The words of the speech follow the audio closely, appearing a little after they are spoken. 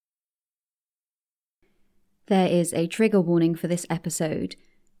There is a trigger warning for this episode.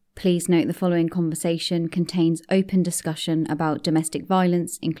 Please note the following conversation contains open discussion about domestic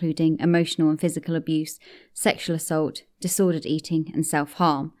violence, including emotional and physical abuse, sexual assault, disordered eating, and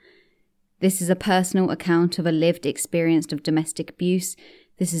self-harm. This is a personal account of a lived experience of domestic abuse.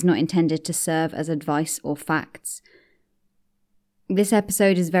 This is not intended to serve as advice or facts. This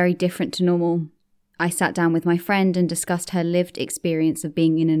episode is very different to normal. I sat down with my friend and discussed her lived experience of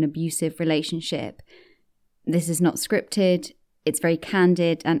being in an abusive relationship. This is not scripted, it's very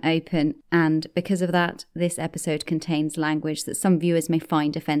candid and open, and because of that, this episode contains language that some viewers may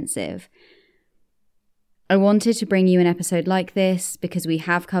find offensive. I wanted to bring you an episode like this because we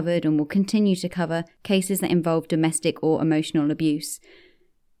have covered and will continue to cover cases that involve domestic or emotional abuse.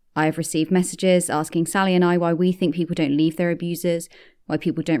 I have received messages asking Sally and I why we think people don't leave their abusers, why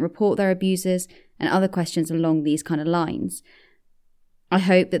people don't report their abusers, and other questions along these kind of lines. I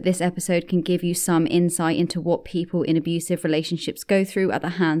hope that this episode can give you some insight into what people in abusive relationships go through at the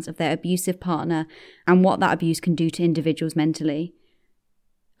hands of their abusive partner and what that abuse can do to individuals mentally.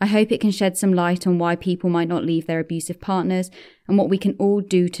 I hope it can shed some light on why people might not leave their abusive partners and what we can all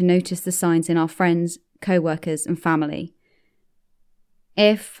do to notice the signs in our friends, co-workers and family.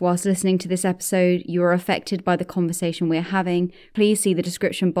 If, whilst listening to this episode, you are affected by the conversation we're having, please see the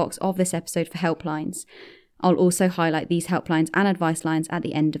description box of this episode for helplines. I'll also highlight these helplines and advice lines at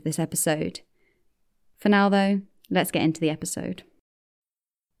the end of this episode. For now, though, let's get into the episode.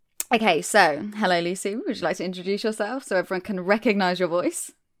 Okay, so, hello Lucy. Would you like to introduce yourself so everyone can recognise your voice?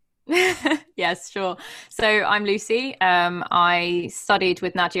 Yes, sure. So I'm Lucy. I studied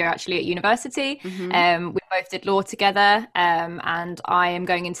with Nadia actually at university. We both did law together, and I am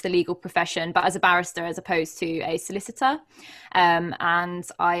going into the legal profession, but as a barrister as opposed to a solicitor. And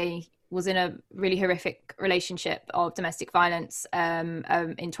I was in a really horrific relationship of domestic violence in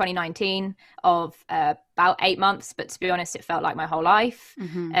 2019 of about 8 months, but to be honest, it felt like my whole life.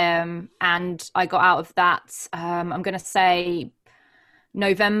 And I got out of that, I'm going to say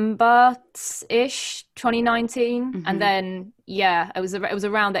November-ish 2019. And then, yeah, it was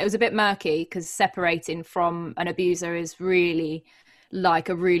around that. It was a bit murky because separating from an abuser is really like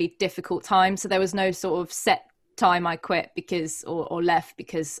a really difficult time. So there was no sort of set time I quit because or left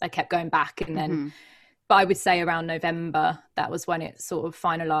because I kept going back, and then but I would say around November that was when it sort of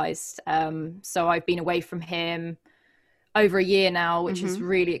finalized. So I've been away from him over a year now, which is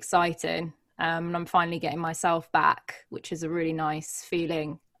really exciting, and I'm finally getting myself back, which is a really nice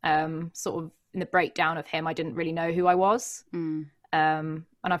feeling. Sort of in the breakdown of him, I didn't really know who I was, and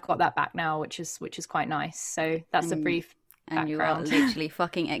I've got that back now, which is quite nice. So that's a brief and background. you are literally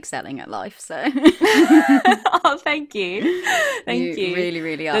fucking excelling at life, so Oh, thank you. Thank you. Really,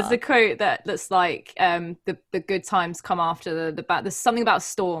 really are. There's a quote that's like, the good times come after the bad. There's something about a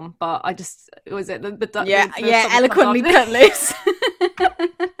storm, but I just, was it the eloquently put loose.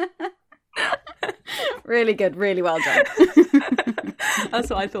 Really good, really well done. That's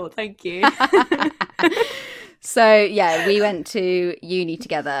what I thought. Thank you. So yeah, we went to uni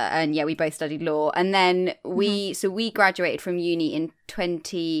together, and yeah, we both studied law, and then we graduated from uni in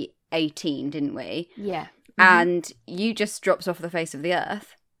 2018, didn't we? Yeah. And you just dropped off the face of the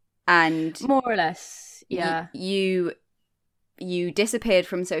earth, and more or less, yeah. You disappeared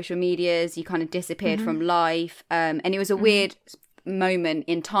from social medias. You kind of disappeared from life, and it was a weird moment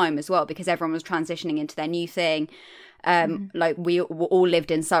in time as well because everyone was transitioning into their new thing. Like we all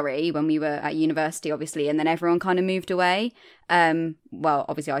lived in Surrey when we were at university, obviously, and then everyone kind of moved away. Well,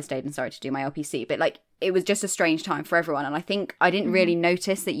 obviously I stayed in Surrey to do my LPC, but like it was just a strange time for everyone, and I think I didn't really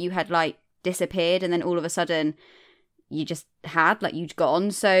notice that you had like disappeared, and then all of a sudden you just had, like, you'd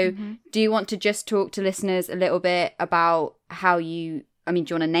gone. So do you want to just talk to listeners a little bit about how do you want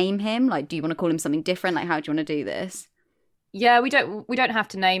to name him? Like, do you want to call him something different? Like, how do you want to do this? Yeah, we don't have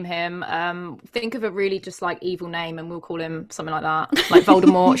to name him. Think of a really just like evil name, and we'll call him something like that, like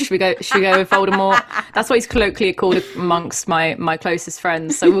Voldemort. Should we go with Voldemort? That's what he's colloquially called amongst my closest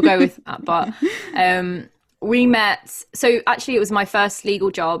friends. So we'll go with that. But we met. So actually, it was my first legal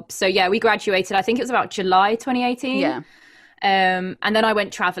job. So yeah, we graduated. I think it was about July 2018. Yeah. And then I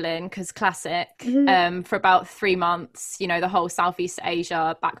went traveling because classic, for about 3 months. You know, the whole Southeast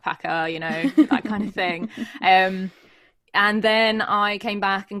Asia backpacker. You know, that kind of thing. And then I came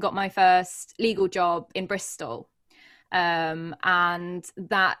back and got my first legal job in Bristol. And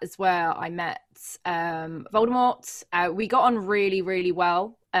that is where I met Voldemort. We got on really, really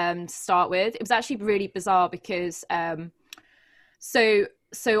well to start with. It was actually really bizarre because so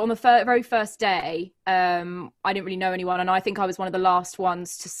on the very first day, I didn't really know anyone. And I think I was one of the last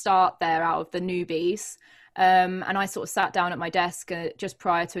ones to start there out of the newbies. And I sort of sat down at my desk just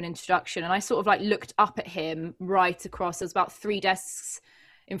prior to an introduction, and I sort of like looked up at him right across. There's about 3 desks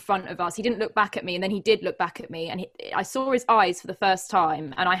in front of us. He didn't look back at me, and then he did look back at me, and I saw his eyes for the first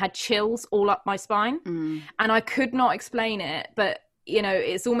time, and I had chills all up my spine. And I could not explain it, but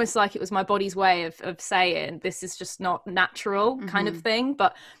it's almost like it was my body's way of saying this is just not natural kind of thing.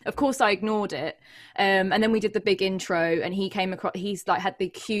 But of course I ignored it. And then we did the big intro, and he came across, he's like had the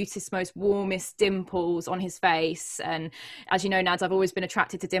cutest, most warmest dimples on his face. And as you know, Nads, I've always been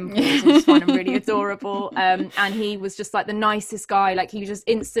attracted to dimples. I just find them really adorable. And he was just like the nicest guy. Like, he was just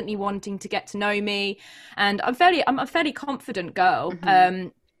instantly wanting to get to know me. And I'm a fairly confident girl.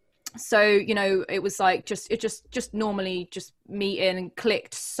 So it was like just normally just meeting and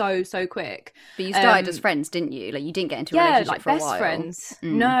clicked so quick. But you started as friends, didn't you? Like, you didn't get into a relationship like for a best while. friends.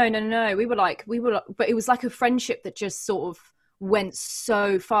 No, we were but it was like a friendship that just sort of went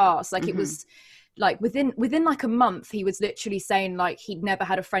so fast. Like, it was like within like a month, he was literally saying like he'd never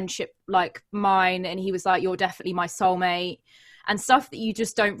had a friendship like mine, and he was like, you're definitely my soulmate, and stuff that you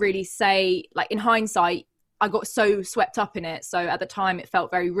just don't really say. Like, in hindsight, I got so swept up in it. So at the time it felt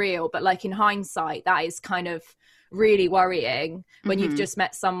very real, but like in hindsight, that is kind of really worrying when you've just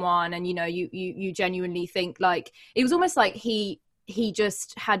met someone and, you genuinely think like, it was almost like he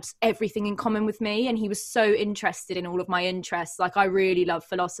just had everything in common with me, and he was so interested in all of my interests. Like, I really love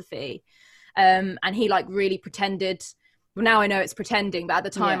philosophy. And he like really pretended. Well, now I know it's pretending, but at the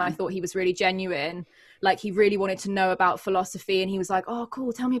time I thought he was really genuine. Like, he really wanted to know about philosophy, and he was like, oh,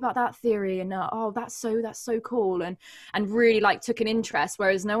 cool, tell me about that theory. And oh, that's so cool. And really like took an interest,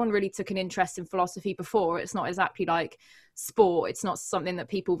 whereas no one really took an interest in philosophy before. It's not exactly like sport. It's not something that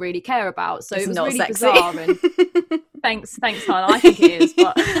people really care about. So it was really sexy. Bizarre. And thanks, Hannah. I think it is,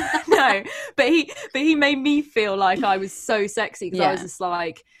 but no, but he made me feel like I was so sexy, because I was just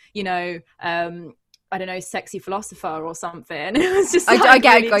like, I don't know, sexy philosopher or something. It was just like, I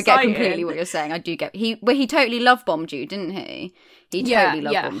get completely what you're saying. I do get he totally love bombed you, didn't he? He totally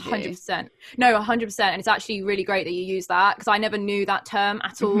love bombed you. 100%. No, 100%. And it's actually really great that you use that, because I never knew that term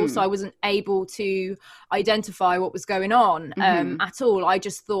at all. So I wasn't able to identify what was going on at all. I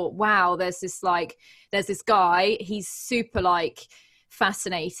just thought, wow, there's this guy, he's super like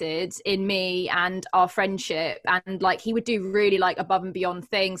fascinated in me and our friendship, and like he would do really like above and beyond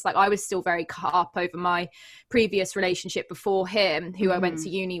things. Like, I was still very cut up over my previous relationship before him, who I went to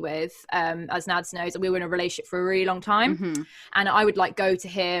uni with, as Nads knows, and we were in a relationship for a really long time. And I would like go to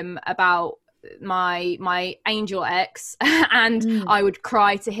him about my angel ex and I would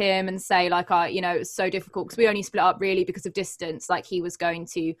cry to him and say like, it was so difficult, because we only split up really because of distance. Like, he was going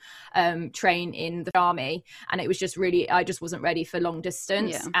to train in the army, and it was just really, I just wasn't ready for long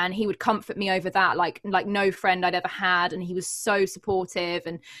distance. And he would comfort me over that, like no friend I'd ever had. And he was so supportive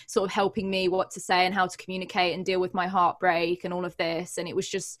and sort of helping me what to say and how to communicate and deal with my heartbreak and all of this. And it was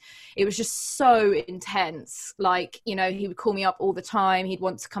just so intense. Like, he would call me up all the time. He'd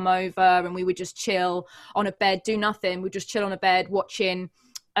want to come over, and we would just chill on a bed, do nothing. We'd just chill on a bed watching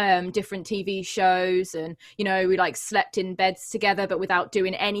different TV shows, and we like slept in beds together but without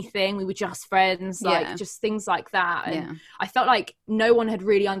doing anything. We were just friends, like just things like that. And I felt like no one had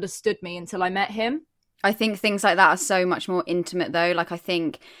really understood me until I met him. I think things like that are so much more intimate though. Like, I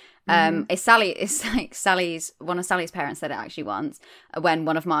think it's like one of Sally's parents said it actually once, when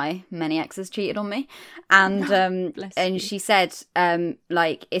one of my many exes cheated on me, and she said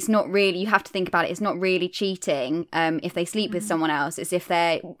like, it's not really, you have to think about it, it's not really cheating if they sleep with someone else. It's if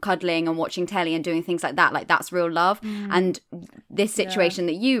they're cuddling and watching telly and doing things like that, like that's real love. And this situation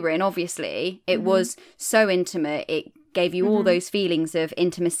that you were in, obviously it was so intimate, it gave you all those feelings of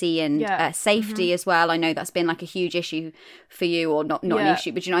intimacy and safety as well. I know that's been like a huge issue for you, or not an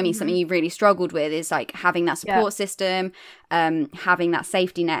issue, but you know what I mean, something you've really struggled with is like having that support system, having that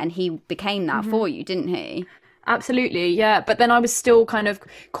safety net, and he became that for you, didn't he? Absolutely, yeah. But then I was still kind of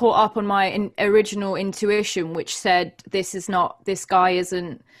caught up on my original intuition, which said this guy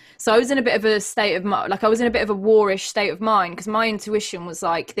isn't. So I was in a bit of a state of like, I was in a bit of a warish state of mind, because my intuition was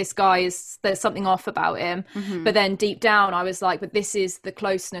like, this guy there's something off about him. But then deep down I was like, but this is the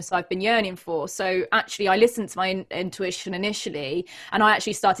closeness I've been yearning for. So actually I listened to my intuition initially, and I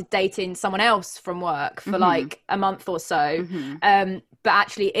actually started dating someone else from work for like a month or so. But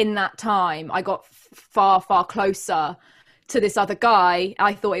actually in that time I got far closer to this other guy.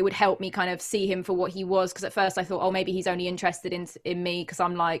 I thought it would help me kind of see him for what he was, because at first I thought, oh, maybe he's only interested in me because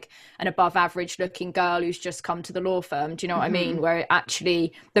I'm like an above average looking girl who's just come to the law firm. Do you know what I mean? Where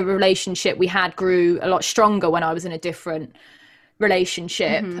actually the relationship we had grew a lot stronger when I was in a different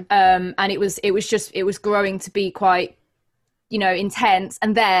relationship. And it was growing to be quite, intense.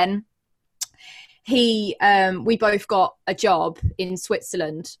 And then we both got a job in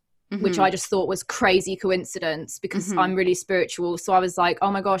Switzerland, which I just thought was crazy coincidence, because I'm really spiritual. So I was like,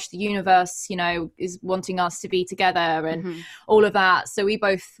 oh my gosh, the universe, you know, is wanting us to be together and all of that. So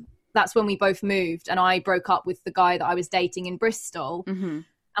that's when we both moved, and I broke up with the guy that I was dating in Bristol.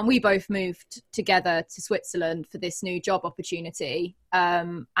 And we both moved together to Switzerland for this new job opportunity.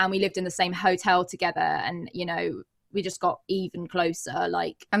 And we lived in the same hotel together, and, you know, we just got even closer.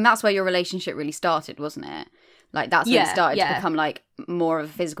 Like, and that's where your relationship really started, wasn't it? Like, that's when it started to become like more of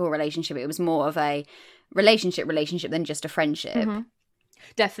a physical relationship. It was more of a relationship than just a friendship.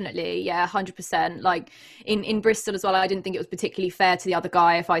 Definitely, yeah, 100%. Like in Bristol as well, I didn't think it was particularly fair to the other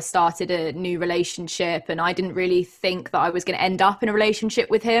guy if I started a new relationship, and I didn't really think that I was going to end up in a relationship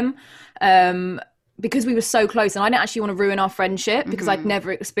with him, because we were so close, and I didn't actually want to ruin our friendship, because I'd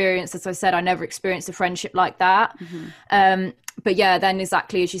never experienced, as I said, I never experienced a friendship like that. But yeah, then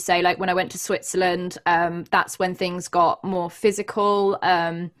exactly as you say, like when I went to Switzerland, that's when things got more physical.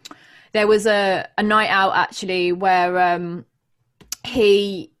 There was a night out actually where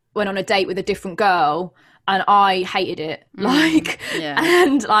he went on a date with a different girl, and I hated it.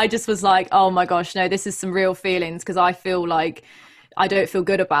 And I just was like, oh my gosh, no, this is some real feelings, because I feel like I don't feel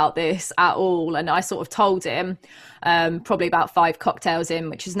good about this at all. And I sort of told him, probably about 5 cocktails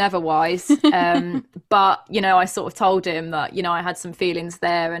in, which is never wise. But, you know, I sort of told him that, you know, I had some feelings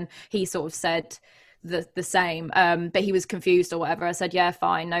there, and he sort of said the same, but he was confused or whatever. I said, yeah,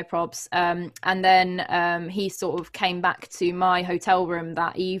 fine, no probs. And then he sort of came back to my hotel room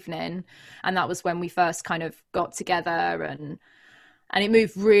that evening, and that was when we first kind of got together, and it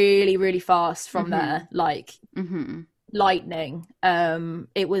moved really, really fast from there, like lightning.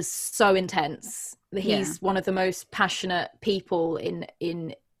 It was so intense. He's one of the most passionate people in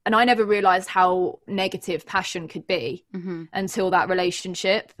and I never realized how negative passion could be until that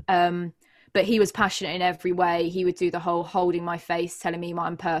relationship. But he was passionate in every way. He would do the whole holding my face, telling me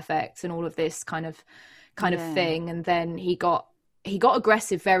I'm perfect, and all of this kind of thing. And then he got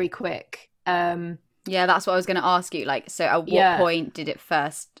aggressive very quick. Yeah, that's what I was going to ask you. Like, so at what point did it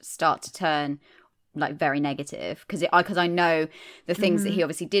first start to turn like very negative? Because I know the things that he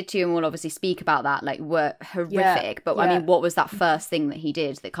obviously did to you, and we'll obviously speak about that, like, were horrific. But I mean, what was that first thing that he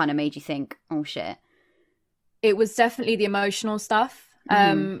did that kind of made you think, oh shit? It was definitely the emotional stuff.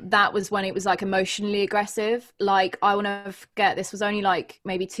 That was when it was like emotionally aggressive. Like, I will never forget, this was only like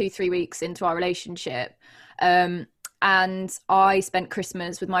maybe 2-3 weeks into our relationship, and I spent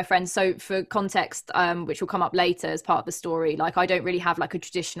Christmas with my friends. So for context, which will come up later as part of the story, like, I don't really have like a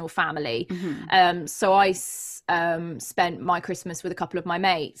traditional family. So I spent my Christmas with a couple of my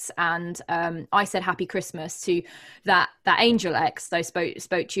mates, and I said happy Christmas to that angel ex that I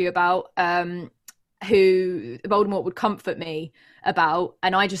spoke to you about, who Voldemort would comfort me about.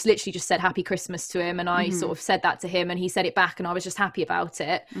 And I just literally just said happy Christmas to him, and I sort of said that to him, and he said it back, and I was just happy about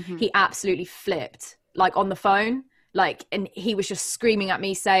it. He absolutely flipped, like, on the phone, like, and he was just screaming at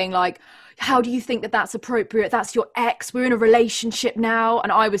me saying, like, how do you think that that's appropriate? That's your ex, we're in a relationship now.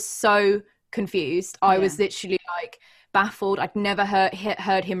 And I was so confused. I was literally like baffled. I'd never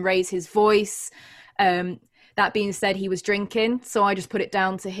heard him raise his voice. That being said, he was drinking, so I just put it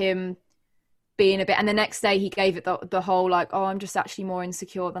down to him being a bit. And the next day he gave it the whole like, oh, I'm just actually more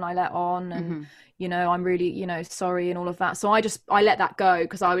insecure than I let on, and you know, I'm really, you know, sorry, and all of that. So I let that go,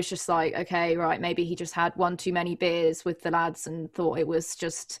 because I was just like, okay, right, maybe he just had one too many beers with the lads and thought it was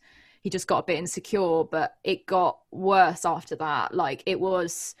just, he just got a bit insecure. But it got worse after that. Like,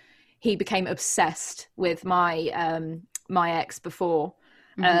 he became obsessed with my my ex before.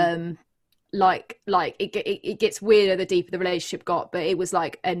 Like it gets weirder the deeper the relationship got, but it was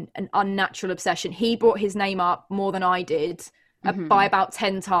like an unnatural obsession. He brought his name up more than I did, by about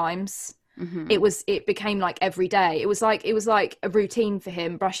 10 times. It became like every day. It was like a routine for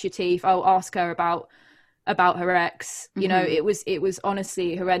him. Brush your teeth. I'll ask her about her ex. You know, it was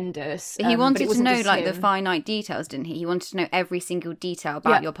honestly horrendous. He wanted to know like the finite details, didn't he? He wanted to know every single detail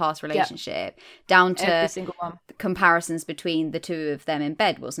about your past relationship, down to every single one. Comparisons between the two of them in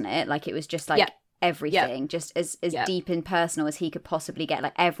bed, wasn't it? Like, it was just like everything, just as deep and personal as he could possibly get,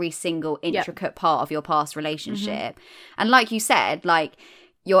 like every single intricate part of your past relationship. And like you said, like,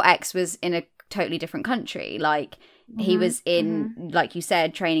 your ex was in a totally different country. Like, he was in, like you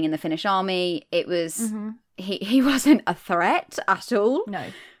said, training in the Finnish army. It was he wasn't a threat at all.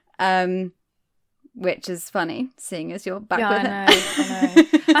 No. Which is funny, seeing as you're back with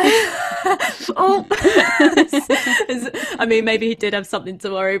it. I know. I mean, maybe he did have something to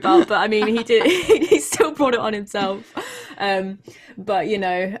worry about, but I mean, he still brought it on himself. But you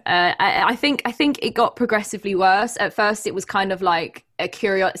know, I think it got progressively worse. At first it was kind of like a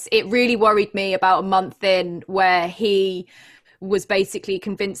curious. It really worried me about a month in, where he was basically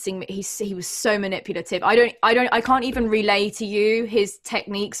convincing me. He was so manipulative. I can't even relay to you his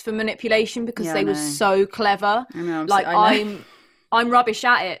techniques for manipulation, because they were so clever. I know, like I'm rubbish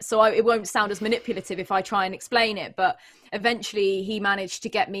at it, so it won't sound as manipulative if I try and explain it. But eventually he managed to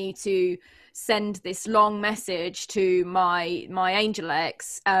get me to send this long message to my angel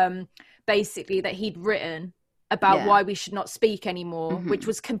ex, basically, that he'd written about why we should not speak anymore, which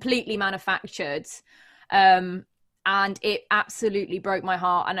was completely manufactured. And it absolutely broke my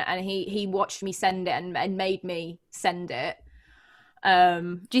heart. And he watched me send it and made me send it.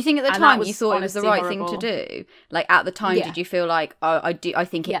 Do you think at the time you thought it was the right thing to do? Like, at the time, did you feel like, I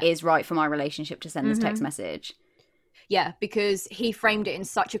think it is right for my relationship to send this text message? Yeah, because he framed it in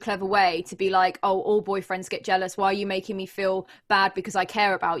such a clever way to be like, oh, all boyfriends get jealous. Why are you making me feel bad because I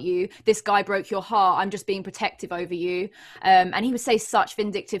care about you? This guy broke your heart. I'm just being protective over you. And he would say such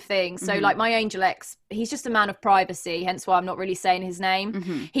vindictive things. So like, my angel ex, he's just a man of privacy, hence why I'm not really saying his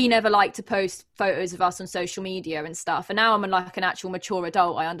name. He never liked to post photos of us on social media and stuff. And now I'm like an actual mature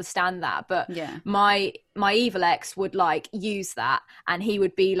adult, I understand that. But my evil ex would like use that, and he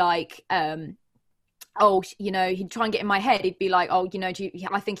would be like, oh, you know, he'd try and get in my head. He'd be like, oh, you know,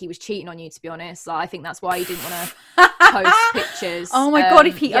 I think he was cheating on you, to be honest. Like, I think that's why he didn't want to post pictures. Oh my God,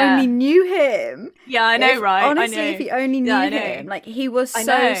 if he only knew him. Yeah, I know, right? Honestly, if he only knew him. Like, he was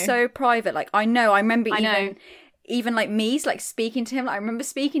so private. Like, I remember even like me, like, speaking to him. Like, I remember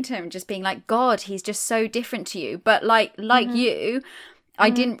speaking to him and just being like, God, he's just so different to you. But like you, I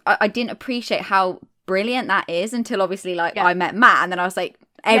didn't appreciate how brilliant that is until obviously I met Matt, and then I was like,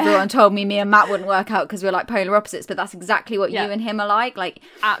 everyone told me and Matt wouldn't work out because we're like polar opposites, but that's exactly what you and him are like.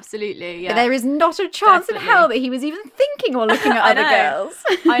 Absolutely, yeah. There is not a chance in hell that he was even thinking or looking at other girls.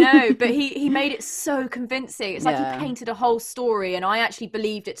 I know, but he made it so convincing. It's like he painted a whole story, and I actually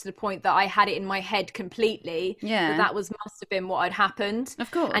believed it to the point that I had it in my head completely. Yeah, that must have been what had happened.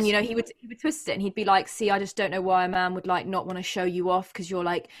 Of course. And you know, he would twist it, and he'd be like, "See, I just don't know why a man would like not want to show you off because you're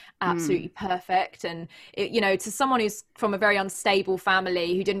like absolutely perfect." And it, you know, to someone who's from a very unstable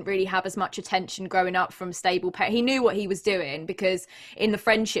family, who didn't really have as much attention growing up from stable parents, he knew what he was doing, because in the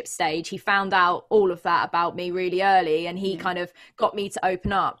friendship stage he found out all of that about me really early, and he kind of got me to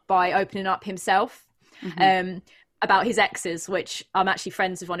open up by opening up himself about his exes, which I'm actually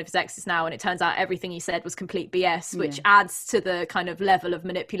friends with one of his exes now, and it turns out everything he said was complete BS, which adds to the kind of level of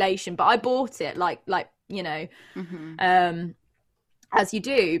manipulation. But I bought it like you know, as you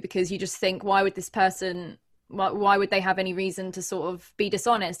do, because you just think, why would this person, why would they have any reason to sort of be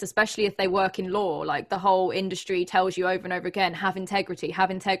dishonest, especially if they work in law? Like, the whole industry tells you over and over again, have integrity,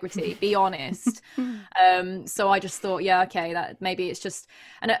 be honest. So I just thought, yeah, okay, that maybe it's just,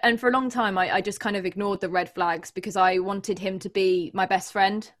 and for a long time I just kind of ignored the red flags, because I wanted him to be my best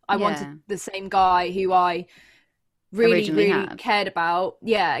friend. I wanted the same guy who I really cared about.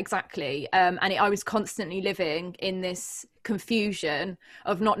 Yeah, exactly. And I was constantly living in this confusion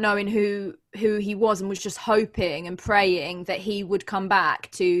of not knowing who he was, and was just hoping and praying that he would come back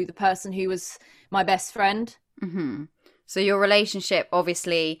to the person who was my best friend. So your relationship,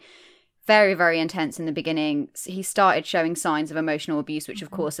 obviously very, very intense in the beginning. He started showing signs of emotional abuse, which of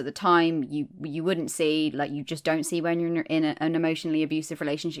course at the time you wouldn't see. Like, you just don't see when you're in an emotionally abusive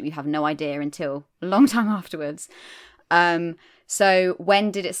relationship. You have no idea until a long time afterwards. So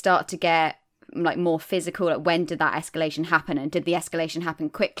when did it start to get like more physical? Like, when did that escalation happen, and did the escalation happen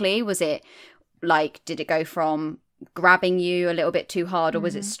quickly? Was it like, did it go from grabbing you a little bit too hard, or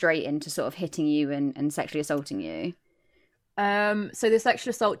was it straight into sort of hitting you and sexually assaulting you? So the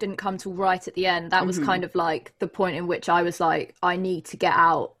sexual assault didn't come till right at the end. That was kind of like the point in which I was like, I need to get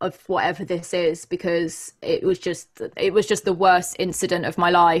out of whatever this is, because it was just the worst incident of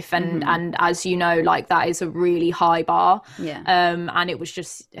my life, and as you know, like, that is a really high bar. And it was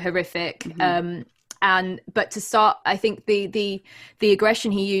just horrific. But to start, I think the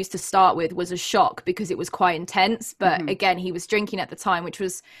aggression he used to start with was a shock, because it was quite intense. But again, he was drinking at the time, which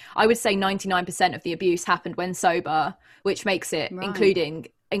was, I would say 99% of the abuse happened when sober, which makes it, including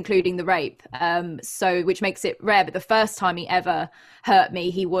the rape. So which makes it rare. But the first time he ever hurt me,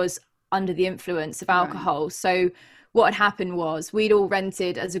 he was under the influence of alcohol. So what had happened was, we'd all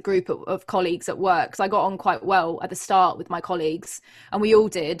rented as a group of colleagues at work, because I got on quite well at the start with my colleagues, and we all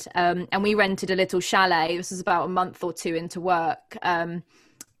did, and we rented a little chalet. This was about a month or two into work,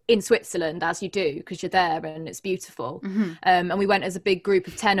 in Switzerland, as you do, because you're there and it's beautiful. And we went as a big group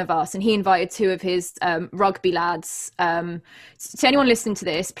of 10 of us, and he invited 2 of his rugby lads. To anyone listening to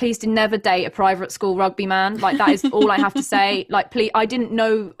this, please do never date a private school rugby man. Like, that is all I have to say. Like, please, I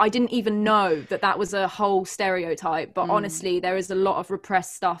didn't even know that was a whole stereotype, but honestly, there is a lot of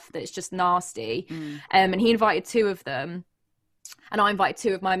repressed stuff that's just nasty. And he invited 2 of them, and I invited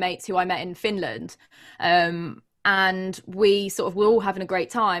 2 of my mates who I met in Finland. And we were all having a great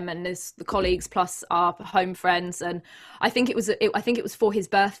time, and there's the colleagues plus our home friends, and I think it was for his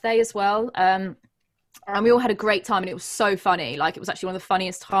birthday as well. And we all had a great time, and it was so funny. Like, it was actually one of the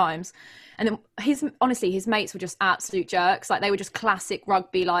funniest times. And then his mates were just absolute jerks. Like, they were just classic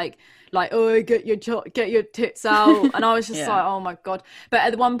rugby, like, oh, get your tits out. And I was just like, oh my God. But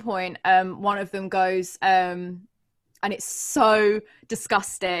at one point, one of them goes, and it's so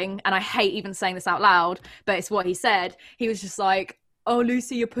disgusting, and I hate even saying this out loud, but it's what he said. He was just like, oh,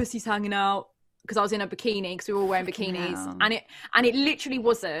 Lucy, your pussy's hanging out, because I was in a bikini, because we were all wearing bikinis. And it literally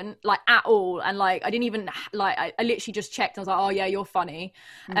wasn't, like, at all. And, like, I didn't even, like, I literally just checked. I was like, oh yeah, you're funny.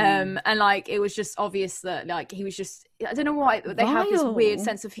 And, like, it was just obvious that, like, he was just, I don't know why they have this weird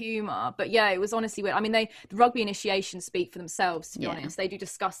sense of humor, but yeah, it was honestly weird. I mean, the rugby initiations speak for themselves, to be honest. They do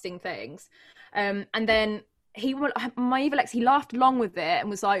disgusting things. And then my evil ex, he laughed along with it and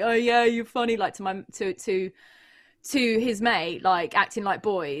was like, oh yeah, you're funny, like, to his mate, like, acting like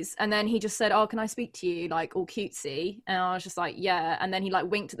boys. And then he just said, oh, can I speak to you, like, all cutesy? And I was just like, yeah. And then he,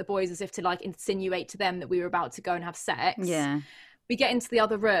 like, winked at the boys as if to, like, insinuate to them that we were about to go and have sex. We get into the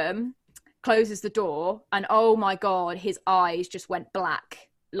other room, closes the door, and oh my God, his eyes just went black.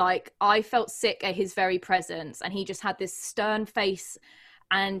 Like, I felt sick at his very presence, and he just had this stern face,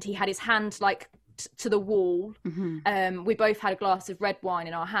 and he had his hand, like, to the wall. We both had a glass of red wine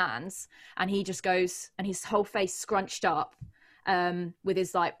in our hands, and he just goes, and his whole face scrunched up, with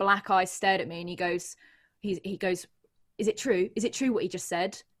his, like, black eyes stared at me, and he goes, is it true what he just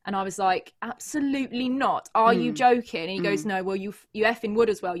said? And I was like, absolutely not. Are you joking? And he goes, no, well, you effing would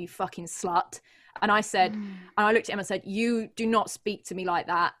as well, you fucking slut. And I said, and I looked at him and said, you do not speak to me like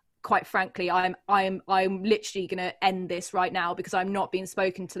that. Quite frankly, I'm literally gonna end this right now, because I'm not being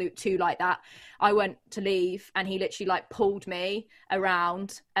spoken to like that. I went to leave, and he literally, like, pulled me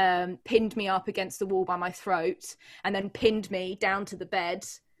around, pinned me up against the wall by my throat, and then pinned me down to the bed.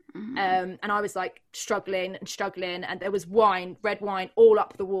 And I was, like, struggling, and there was red wine all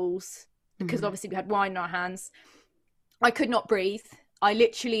up the walls, because obviously we had wine in our hands. I could not breathe. I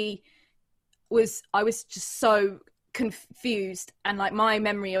was just so confused, and, like, my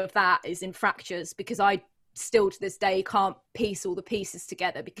memory of that is in fractures, because I still to this day can't piece all the pieces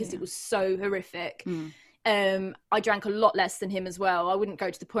together, because it was so horrific. I drank a lot less than him as well. I wouldn't go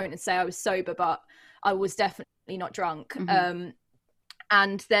to the point and say I was sober, but I was definitely not drunk.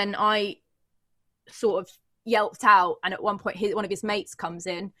 And then I sort of yelped out, and at one point one of his mates comes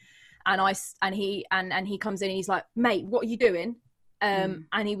in, and he comes in, and he's like, mate, what are you doing? And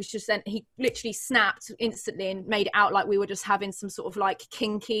he was just, then he literally snapped instantly and made it out like we were just having some sort of, like,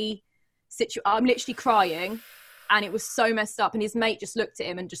 kinky situation. I'm literally crying, and it was so messed up. And his mate just looked at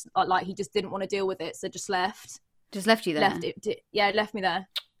him and just, like, he just didn't want to deal with it, so just left. Just left you there? It left me there.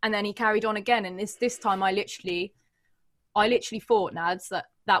 And then he carried on again. And this time I literally thought, Nads,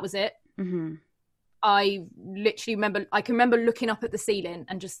 that was it. I literally I can remember looking up at the ceiling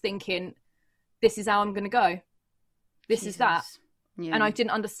and just thinking, this is how I'm going to go. This is that. Yeah. And I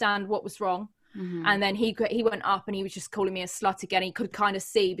didn't understand what was wrong. And then he went up, and he was just calling me a slut again. He could kind of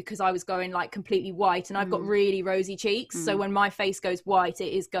see, because I was going, like, completely white, and I've got really rosy cheeks. So when my face goes white,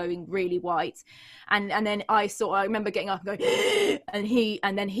 it is going really white. And then I remember getting up and going,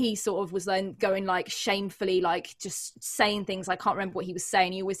 and then he sort of was then going, like, shamefully, like, just saying things. I can't remember what he was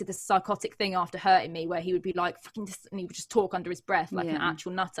saying. He always did this psychotic thing after hurting me, where he would be like, fucking this, and he would just talk under his breath like an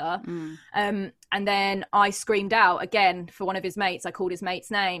actual nutter. And then I screamed out again for one of his mates. I called his mate's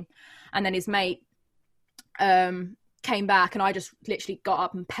name. And then his mate came back, and I just literally got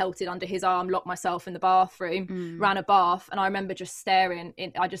up and pelted under his arm, locked myself in the bathroom, ran a bath. And I remember just staring.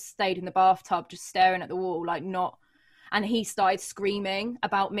 I just stayed in the bathtub, just staring at the wall, like, not. And he started screaming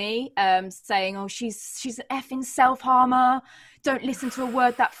about me, saying, oh, she's an effing self-harmer. Don't listen to a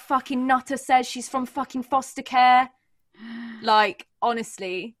word that fucking nutter says. She's from fucking foster care. Like,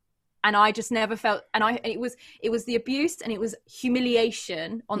 honestly. And I just never felt, and it was the abuse, and it was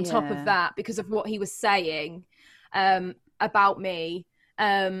humiliation on top of that, because of what he was saying about me.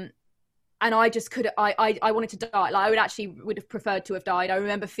 And I just I wanted to die. Like, I would have preferred to have died. I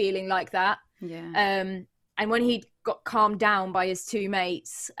remember feeling like that. And when he got calmed down by his 2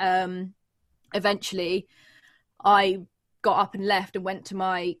 mates, eventually I got up and left and went to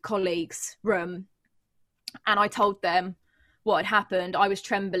my colleague's room, and I told them what had happened. I was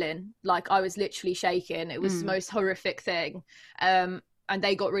trembling, like I was literally shaking. It was the most horrific thing. And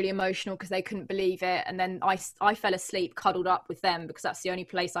they got really emotional because they couldn't believe it. And then I fell asleep cuddled up with them because that's the only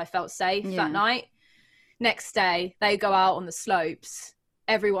place I felt safe that night. Next day, they go out on the slopes.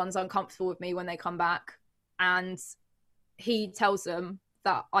 Everyone's uncomfortable with me when they come back. And he tells them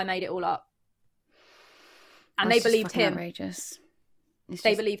that I made it all up. And they believed him. Outrageous.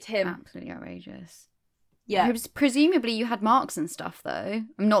 They believed him. Absolutely outrageous. Yeah. Presumably you had marks and stuff though.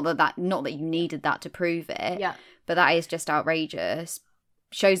 Not that you needed that to prove it. Yeah. But that is just outrageous.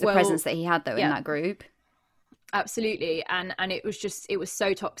 Shows the presence that he had though in that group. Absolutely. And it was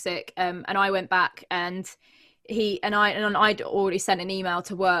so toxic. And I went back and I'd already sent an email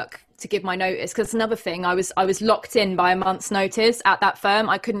to work to give my notice, because another thing, I was locked in by a month's notice at that firm.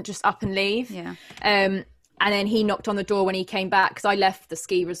 I couldn't just up and leave. Yeah. And then he knocked on the door when he came back, because I left the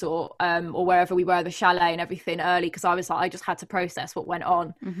ski resort or wherever we were, the chalet and everything, early, because I was like, I just had to process what went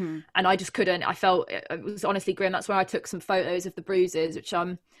on. And I just couldn't. I felt it was honestly grim. That's when I took some photos of the bruises,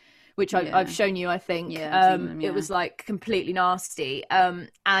 which I've shown you, I think. It was like completely nasty.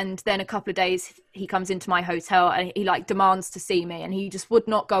 And then a couple of days he comes into my hotel and he like demands to see me, and he just would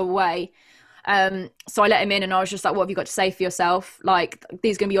not go away. So I let him in, and I was just like, what have you got to say for yourself? Like,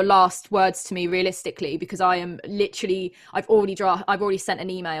 these are going to be your last words to me, realistically, because I am literally, I've already sent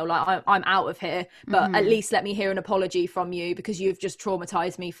an email, like I'm out of here, but at least let me hear an apology from you, because you've just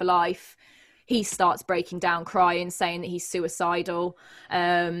traumatized me for life. He starts breaking down, crying, saying that he's suicidal.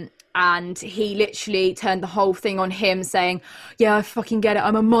 And he literally turned the whole thing on him, saying, yeah, I fucking get it.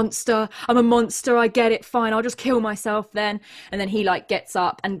 I'm a monster. I get it. Fine. I'll just kill myself then. And then he like gets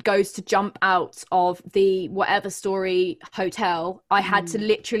up and goes to jump out of the whatever story hotel. I had to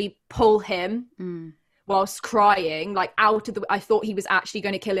literally pull him whilst crying, like out of I thought he was actually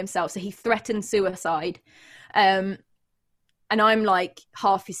going to kill himself. So he threatened suicide. And I'm like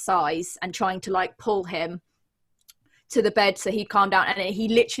half his size and trying to like pull him to the bed so he'd calm down, and he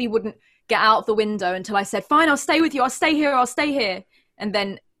literally wouldn't get out of the window until I said, fine, I'll stay with you, I'll stay here. And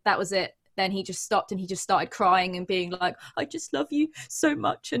then that was it. Then he just stopped and he just started crying and being like, I just love you so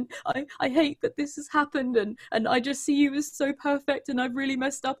much, and I hate that this has happened, and I just see you as so perfect, and I've really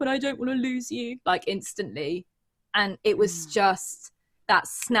messed up, and I don't want to lose you, like instantly. And it was just that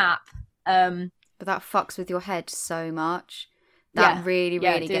snap. But that fucks with your head so much. That really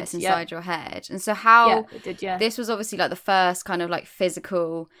gets inside your head. And so how this was obviously like the first kind of like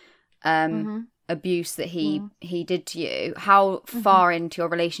physical abuse that he did to you. How far into your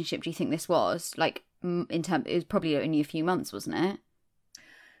relationship do you think this was? Like in terms, it was probably only a few months, wasn't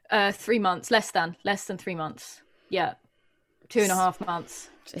it? 3 months, less than 3 months. Yeah. 2.5 months.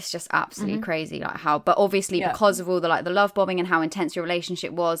 It's just absolutely crazy, like how, but obviously because of all the like the love bombing and how intense your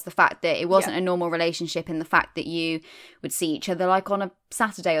relationship was, the fact that it wasn't a normal relationship, and the fact that you would see each other like on a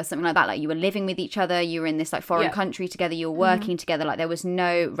Saturday or something like that, like you were living with each other, you were in this like foreign country together, you were working together, like there was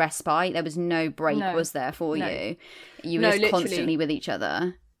no respite, there was no break, was there for you? You were just constantly with each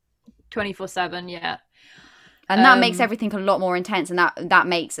other 24/7. Yeah. And that makes everything a lot more intense, and that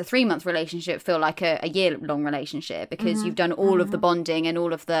makes a 3-month relationship feel like a year-long relationship, because you've done all of the bonding and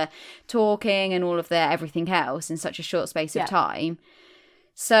all of the talking and all of the everything else in such a short space of time.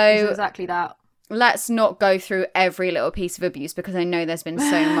 So it's exactly that. Let's not go through every little piece of abuse, because I know there's been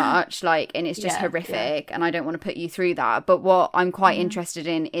so much, like, and it's just horrific, and I don't want to put you through that. But what I'm quite interested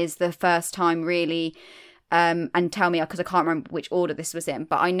in is the first time really, and tell me, because I can't remember which order this was in,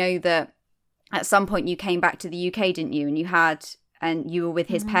 but I know that at some point you came back to the UK, didn't you? And you were with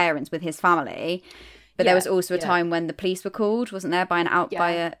his parents, with his family. But there was also a time when the police were called, wasn't there?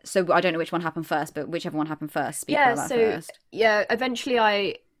 So I don't know which one happened first, but whichever one happened first. Speak about that first. Yeah, eventually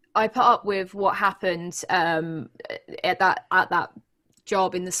I put up with what happened at that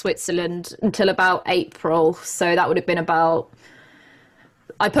job in the Switzerland until about April. So that would have been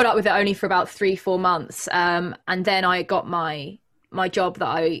I put up with it only for about 3-4 months. And then I got my job that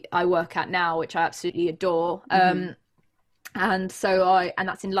I work at now, which I absolutely adore. And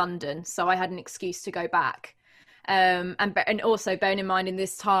that's in London. So I had an excuse to go back. And also bearing in mind in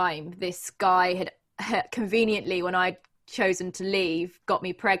this time, this guy had conveniently, when I'd chosen to leave, got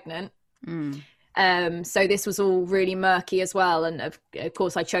me pregnant. So this was all really murky as well. And of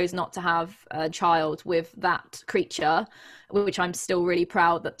course I chose not to have a child with that creature, which I'm still really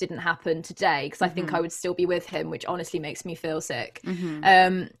proud that didn't happen today, because I think I would still be with him, which honestly makes me feel sick.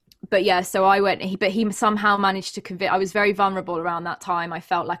 but yeah, so I went, but he somehow managed to convince. I was very vulnerable around that time. I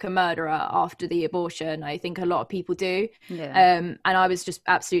felt like a murderer after the abortion. I think a lot of people do. And I was just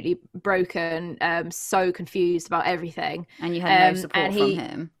absolutely broken, so confused about everything. And you had no support from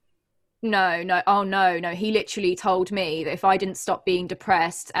him? No. Oh, no. He literally told me that if I didn't stop being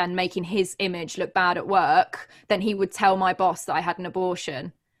depressed and making his image look bad at work, then he would tell my boss that I had an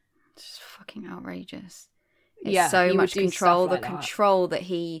abortion. It's fucking outrageous. It's so much control, the control that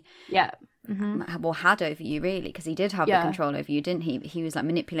he had over you, really, because he did have the control over you, didn't he? He was like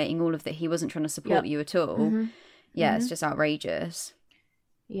manipulating all of that. He wasn't trying to support you at all. It's just outrageous.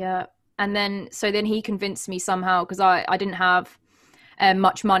 And then he convinced me somehow, because I didn't have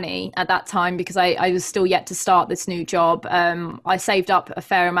much money at that time, because I was still yet to start this new job. I saved up a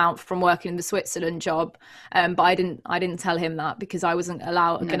fair amount from working in the Switzerland job, but I didn't tell him that, because I wasn't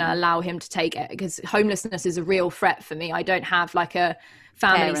going to allow him to take it, because homelessness is a real threat for me. I don't have like a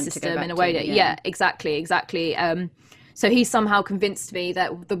family system in a way that exactly. So he somehow convinced me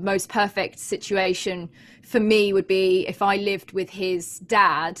that the most perfect situation for me would be if I lived with his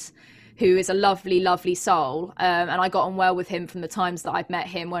dad, who is a lovely, lovely soul. And I got on well with him from the times that I'd met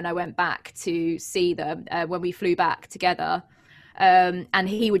him when I went back to see them, when we flew back together. And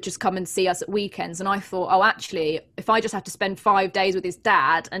he would just come and see us at weekends. And I thought, oh, actually, if I just have to spend 5 days with his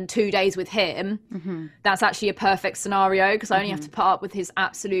dad and 2 days with him, that's actually a perfect scenario, because I only have to put up with his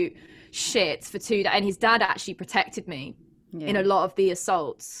absolute shit for 2 days. And his dad actually protected me in a lot of the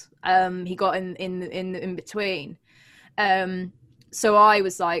assaults. He got in between. So I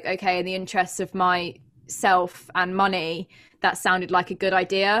was like, okay, in the interests of myself and money, that sounded like a good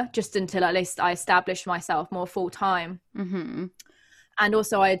idea, just until at least I established myself more full time. And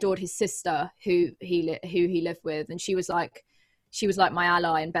also I adored his sister, who he lived with, and she was like my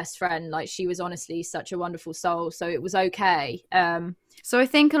ally and best friend. Like, she was honestly such a wonderful soul. So it was okay. So I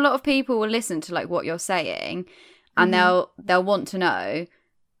think a lot of people will listen to like what you're saying, and they'll want to know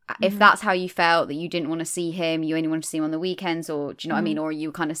if that's how you felt, that you didn't want to see him, you only wanted to see him on the weekends, or do you know what I mean? Or you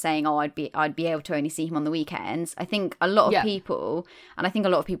kind of saying, oh, I'd be able to only see him on the weekends. I think a lot of people, and I think a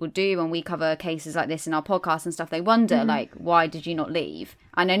lot of people do when we cover cases like this in our podcast and stuff, they wonder like, why did you not leave?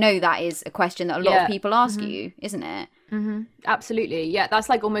 And I know that is a question that a lot of people ask you, isn't it? Absolutely. Yeah, that's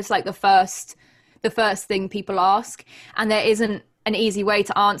like almost like the first thing people ask, and there isn't an easy way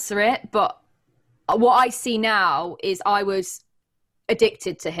to answer it. But what I see now is I was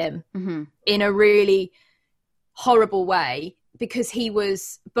addicted to him in a really horrible way, because he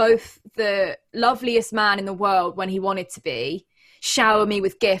was both the loveliest man in the world when he wanted to be, shower me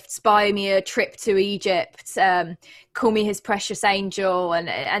with gifts, buy me a trip to Egypt, call me his precious angel,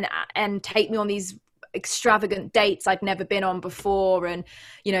 and take me on these extravagant dates I'd never been on before, and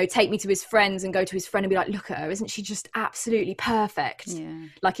take me to his friends and go to his friend and be like, look at her, isn't she just absolutely perfect?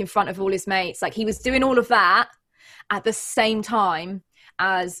 Like in front of all his mates. Like, he was doing all of that at the same time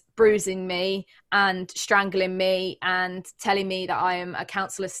as bruising me and strangling me and telling me that I am a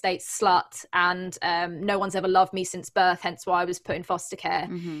council estate slut, and no one's ever loved me since birth, hence why I was put in foster care.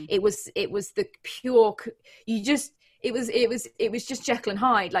 It was the pure, it was just Jekyll and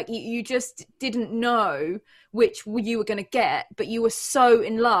Hyde. Like, you just didn't know which you were going to get, but you were so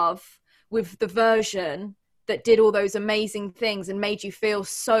in love with the version that did all those amazing things and made you feel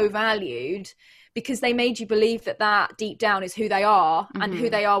so valued, because they made you believe that deep down is who they are, and who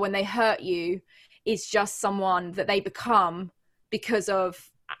they are when they hurt you is just someone that they become because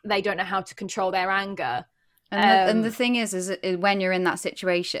of they don't know how to control their anger. And the thing is when you're in that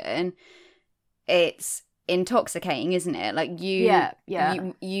situation, it's intoxicating, isn't it? Like,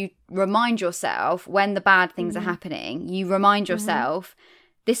 you remind yourself when the bad things are happening, you remind yourself,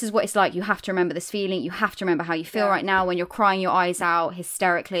 this is what it's like. You have to remember this feeling. You have to remember how you feel right now when you're crying your eyes out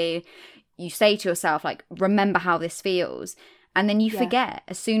hysterically. You say to yourself, like, remember how this feels. And then you forget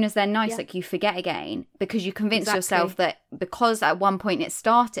as soon as they're nice, like, you forget again, because you convince yourself that because at one point it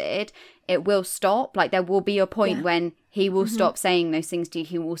started, it will stop. Like, there will be a point when he will stop saying those things to you.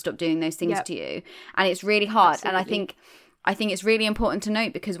 He will stop doing those things to you. And it's really hard. Absolutely. And I think it's really important to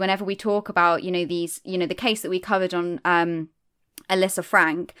note, because whenever we talk about, these, the case that we covered on Alyssa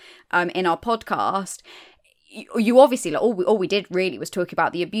Frank in our podcast, you obviously, like, all we did really was talk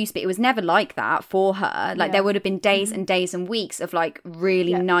about the abuse, but it was never like that for her. Like, there would have been days and days and weeks of like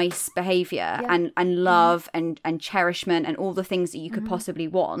really nice behavior and love and cherishment and all the things that you could possibly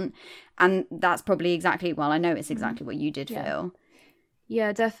want. And that's probably exactly, well, I know it's exactly what you did feel.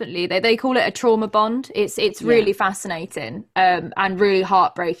 Yeah, definitely. They call it a trauma bond. It's really fascinating and really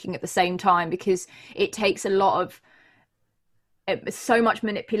heartbreaking at the same time, because it takes a lot of so much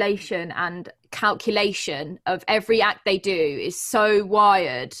manipulation and calculation of every act they do is so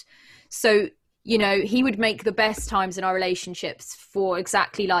wired. So, you know, he would make the best times in our relationships for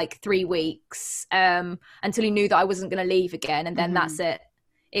exactly like 3 weeks, until he knew that I wasn't going to leave again. And then that's it.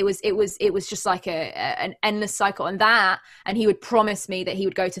 It was just like an endless cycle on that. And he would promise me that he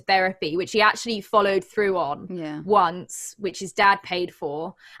would go to therapy, which he actually followed through on once, which his dad paid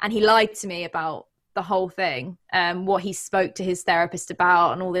for. And he lied to me about the whole thing, what he spoke to his therapist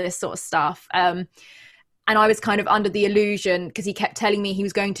about and all this sort of stuff. And I was kind of under the illusion, because he kept telling me he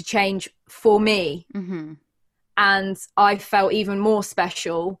was going to change for me. And I felt even more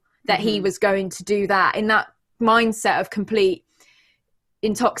special that he was going to do that, in that mindset of complete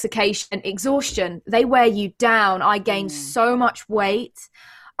intoxication, exhaustion. They wear you down. I gained so much weight.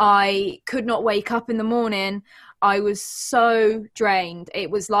 I could not wake up in the morning. I was so drained. It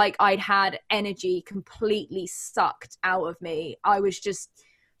was like I'd had energy completely sucked out of me. I was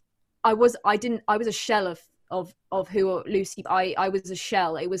a shell of who Lucy. I was a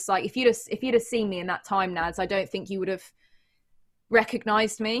shell. It was like, if you'd have seen me in that time, Nads, I don't think you would have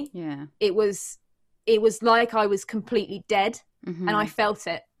recognized me. It was like I was completely dead. And I felt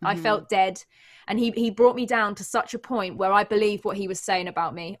it. I felt dead. And he brought me down to such a point where I believed what he was saying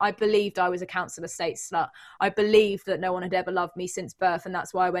about me. I believed I was a council estate slut. I believed that no one had ever loved me since birth, and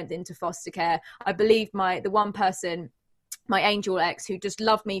that's why I went into foster care. I believed the one person, my angel ex, who just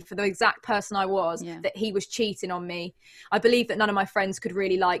loved me for the exact person I was, that he was cheating on me. I believed that none of my friends could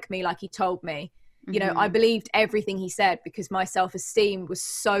really like me like he told me. You know, I believed everything he said, because my self-esteem was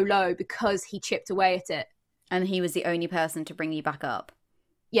so low because he chipped away at it. And he was the only person to bring you back up.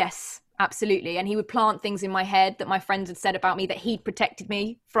 Yes, absolutely. And he would plant things in my head that my friends had said about me that he'd protected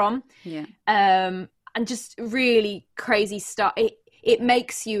me from. And just really crazy stuff. It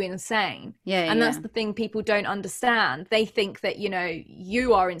makes you insane. And that's the thing people don't understand. They think that, you know,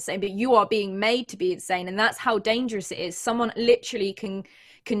 you are insane, but you are being made to be insane. And that's how dangerous it is. Someone literally can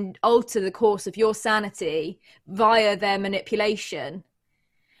alter the course of your sanity via their manipulation.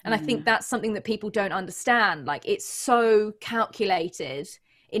 And I think that's something that people don't understand. Like, it's so calculated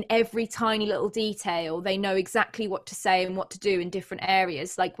in every tiny little detail. They know exactly what to say and what to do in different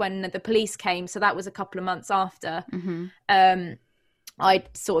areas. Like when the police came, so that was a couple of months after, I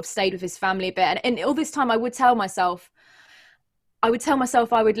sort of stayed with his family a bit. And all this time I would tell myself I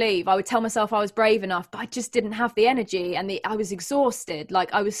would leave. I would tell myself I was brave enough, but I just didn't have the energy, and I was exhausted.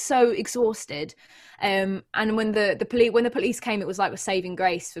 Like, I was so exhausted. And when the police came, it was like a saving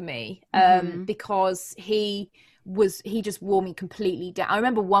grace for me, because he just wore me completely down. I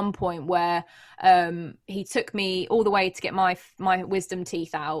remember one point where he took me all the way to get my wisdom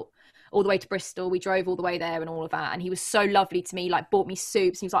teeth out, all the way to Bristol. We drove all the way there and all of that. And he was so lovely to me, like bought me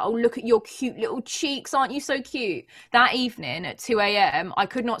soups. He was like, oh, look at your cute little cheeks. Aren't you so cute? That evening at 2 a.m, I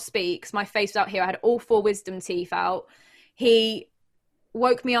could not speak because my face was out here. I had all 4 wisdom teeth out. He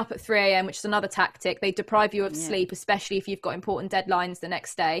woke me up at 3 a.m, which is another tactic. They deprive you of sleep, especially if you've got important deadlines the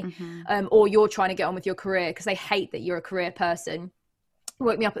next day, or you're trying to get on with your career, because they hate that you're a career person. He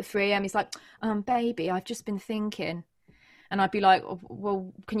woke me up at 3 a.m. He's like, baby, I've just been thinking. And I'd be like, oh,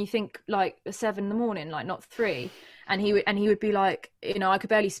 well, can you think like 7 in the morning, like not 3? And he would be like, you know, I could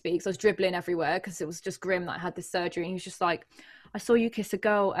barely speak, so I was dribbling everywhere because it was just grim that I had this surgery. And he was just like, I saw you kiss a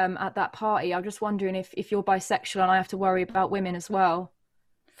girl at that party. I'm just wondering if you're bisexual and I have to worry about women as well.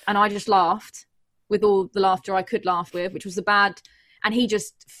 And I just laughed with all the laughter I could laugh with, which was the bad. And he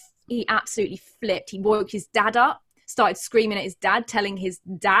absolutely flipped. He woke his dad up, started screaming at his dad, telling his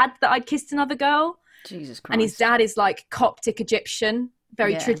dad that I'd kissed another girl. Jesus Christ. And his dad is like Coptic Egyptian,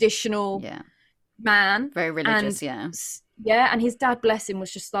 very traditional man. Very religious, and his dad, bless him,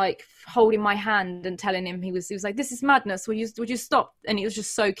 was just like holding my hand and telling him, he was like, this is madness, would you stop? And it was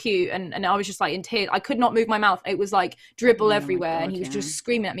just so cute, and I was just like in tears. I could not move my mouth. It was like dribble everywhere. God, and he was just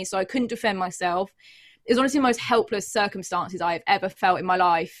screaming at me, so I couldn't defend myself. It was honestly the most helpless circumstances I have ever felt in my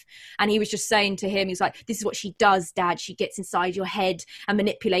life. And he was just saying to him, he was like, this is what she does, Dad. She gets inside your head and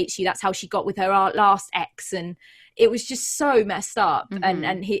manipulates you. That's how she got with her last ex. And it was just so messed up.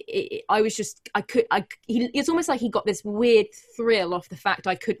 And it's almost like he got this weird thrill off the fact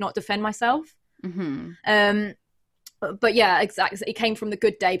I could not defend myself. But yeah, exactly. It came from the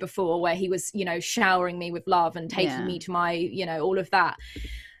good day before, where he was, you know, showering me with love and taking me to my, you know, all of that.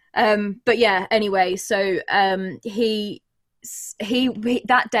 But yeah, anyway, so he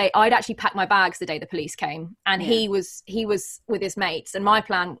that day, I'd actually packed my bags the day the police came, and he was with his mates, and my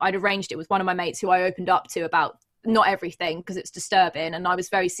plan, I'd arranged it with one of my mates who I opened up to about not everything, because it's disturbing, and I was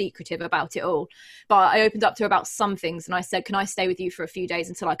very secretive about it all, but I opened up to her about some things, and I said, can I stay with you for a few days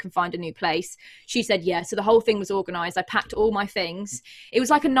until I can find a new place? She said yeah. So the whole thing was organized. I packed all my things. It was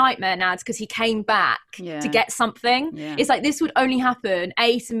like a nightmare, Nads, because he came back to get something. It's like, this would only happen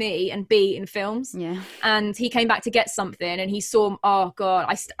A, to me, and B, in films. And he came back to get something, and he saw, oh god,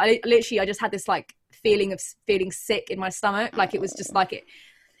 I literally, I just had this like feeling of feeling sick in my stomach. Like, it was just like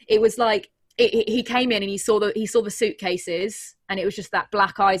it was like he came in and he saw the suitcases, and it was just that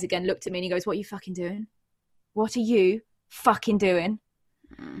black eyes again looked at me, and he goes, what are you fucking doing? What are you fucking doing?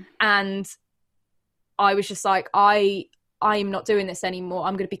 And I was just like, I'm not doing this anymore.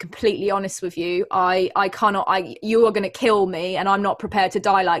 I'm going to be completely honest with you. I cannot, you are going to kill me, and I'm not prepared to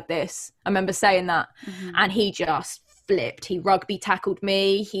die like this. I remember saying that. And he just flipped. He rugby tackled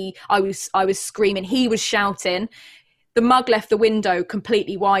me. I was screaming. He was shouting. The mug left the window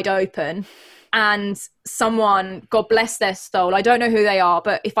completely wide open, and someone, God bless their soul, I don't know who they are,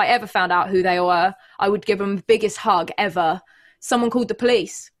 but if I ever found out who they were, I would give them the biggest hug ever. Someone called the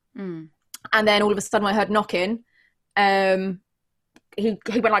police. And then all of a sudden I heard knocking. He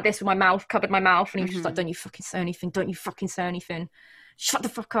went like this with my mouth, covered my mouth, and he was just like, don't you fucking say anything, don't you fucking say anything, shut the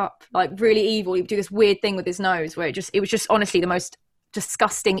fuck up. Like, really evil. He would do this weird thing with his nose where it was just honestly the most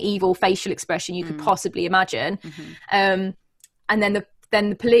disgusting, evil facial expression you could possibly imagine. And then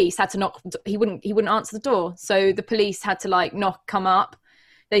the police had to knock. He wouldn't answer the door, so the police had to like come up.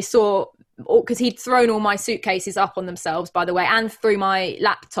 They saw, because he'd thrown all my suitcases up on themselves, by the way, and threw my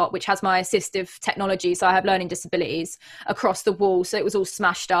laptop, which has my assistive technology, so I have learning disabilities, across the wall, so it was all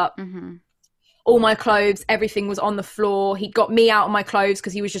smashed up. All my clothes, everything was on the floor. He got me out of my clothes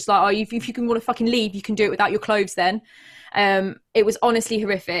because he was just like, oh, if you can want to fucking leave, you can do it without your clothes then. It was honestly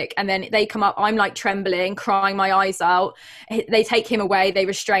horrific. And then they come up, I'm like trembling, crying my eyes out. They take him away, they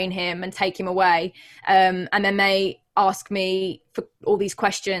restrain him and take him away. And then they ask me for all these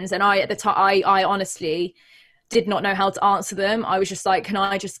questions, and at the time I honestly did not know how to answer them. I was just like,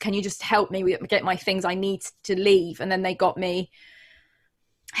 can you just help me get my things, I need to leave. And then they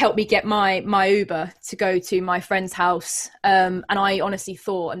helped me get my Uber to go to my friend's house, and I honestly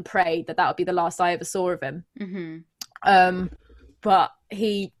thought and prayed that would be the last I ever saw of him. But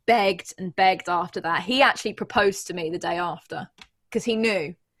he begged and begged after that. He actually proposed to me the day after, because he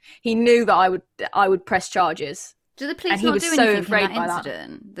knew that I would press charges. Did the police not do anything in that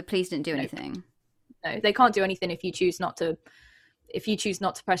incident? The police didn't do anything. No, they can't do anything if you choose not to. If you choose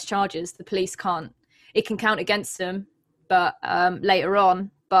not to press charges, the police can't. It can count against them, but later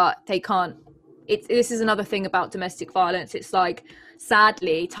on. But they can't. This is another thing about domestic violence. It's like,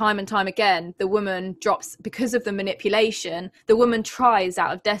 sadly, time and time again, the woman drops because of the manipulation. The woman tries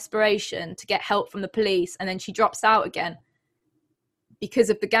out of desperation to get help from the police, and then she drops out again because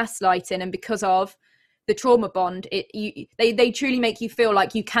of the gaslighting and because of the trauma bond. They truly make you feel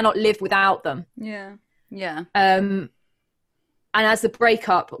like you cannot live without them. And as the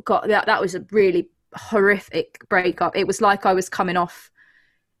breakup got, that was a really horrific breakup. It was like I was coming off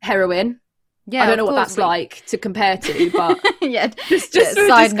heroin. I don't know what that's like to compare to, but just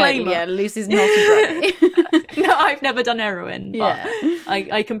side note, Lucy's not a drug. No, I've never done heroin, but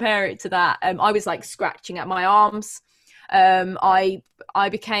I compare it to that. I was like scratching at my arms. I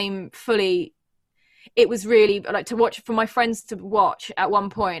became fully. It was really like to watch, for my friends to watch at one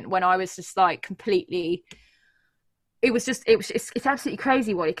point when I was just like completely. It's absolutely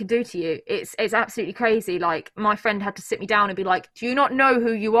crazy what it can do to you. It's absolutely crazy. Like, my friend had to sit me down and be like, do you not know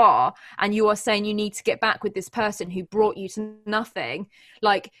who you are? And you are saying you need to get back with this person who brought you to nothing.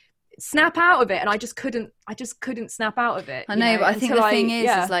 Like, snap out of it. And I just couldn't snap out of it. I know, but I think the thing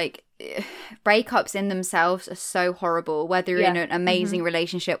is like, breakups in themselves are so horrible, whether you're in an amazing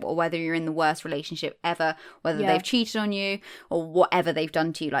relationship or whether you're in the worst relationship ever, whether they've cheated on you or whatever they've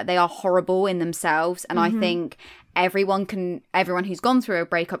done to you. Like, they are horrible in themselves. And I think everyone who's gone through a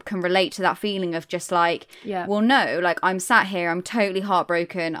breakup can relate to that feeling of just like, well, no, like, I'm sat here, I'm totally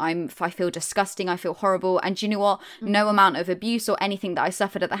heartbroken, I feel disgusting, I feel horrible, and do you know what, no amount of abuse or anything that I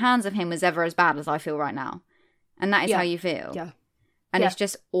suffered at the hands of him was ever as bad as I feel right now. And that is how you feel. And it's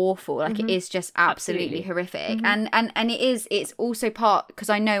just awful. Like, it is just absolutely horrific. And it's also part, because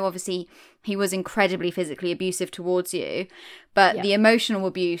I know obviously he was incredibly physically abusive towards you, but the emotional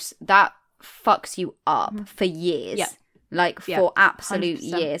abuse, that fucks you up for years. Like, for absolute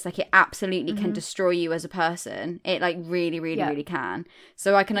 100%. Years. Like, it absolutely can destroy you as a person. It like really, really, really can.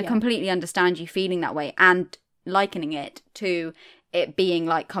 So I can completely understand you feeling that way and likening it to it being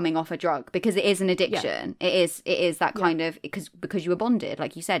like coming off a drug, because it is an addiction. It is that kind of, because you were bonded,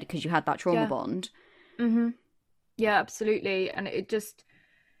 like you said, because you had that trauma bond. Yeah, absolutely. And it just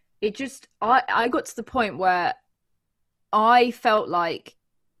I got to the point where I felt like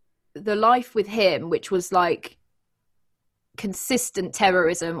the life with him, which was like consistent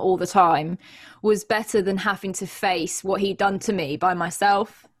terrorism all the time, was better than having to face what he'd done to me by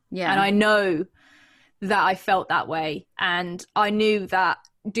myself. Yeah. And I know that I felt that way. And I knew that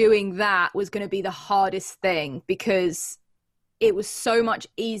doing that was going to be the hardest thing, because it was so much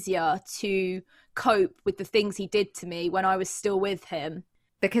easier to cope with the things he did to me when I was still with him.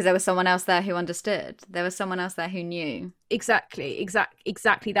 Because there was someone else there who understood. There was someone else there who knew. Exactly that,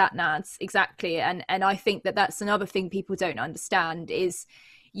 Nads. Exactly. And I think that that's another thing people don't understand is,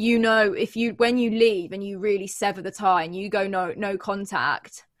 you know, when you leave and you really sever the tie and you go no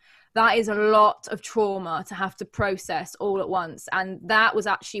contact, that is a lot of trauma to have to process all at once. And that was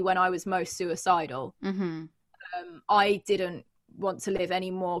actually when I was most suicidal. Mm-hmm. I didn't want to live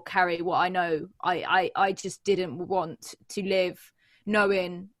anymore, carry what I know. I just didn't want to live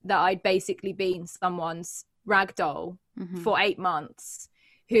knowing that I'd basically been someone's ragdoll for 8 months,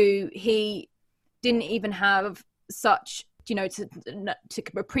 who he didn't even have such, you know, to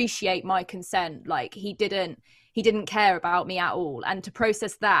appreciate my consent. Like he didn't care about me at all. And to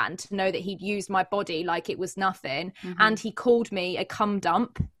process that and to know that he'd used my body like it was nothing, and he called me a cum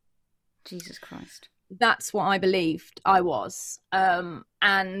dump. Jesus Christ. That's what I believed I was.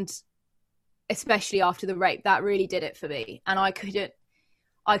 And especially after the rape, that really did it for me. And I couldn't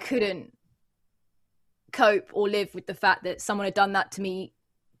cope or live with the fact that someone had done that to me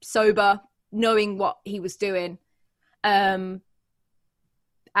sober, knowing what he was doing, and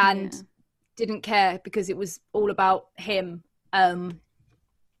didn't care, because it was all about him. And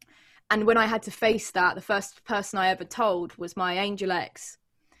when I had to face that, the first person I ever told was my angel ex.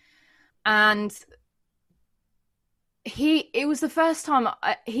 And it was the first time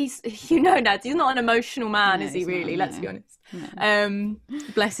he's, you know, Nads, he's not an emotional man, no, is he really? Let's be honest. No.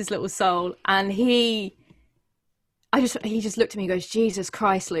 Bless his little soul. And he just looked at me and goes, Jesus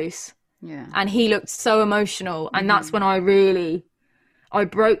Christ, Luce. Yeah. And he looked so emotional. And that's when I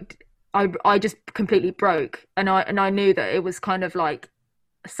broke. I just completely broke. And I knew that it was kind of like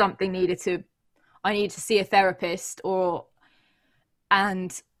something I needed to see a therapist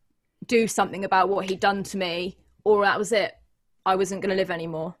and do something about what he'd done to me, or that was it. I wasn't going to live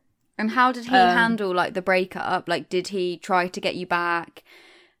anymore. And how did he handle like the breakup? Like, did he try to get you back?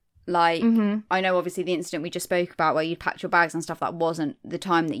 Like, I know obviously the incident we just spoke about where you packed your bags and stuff, that wasn't the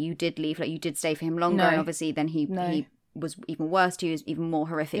time that you did leave. Like, you did stay for him longer, and obviously then he was even worse to you, was even more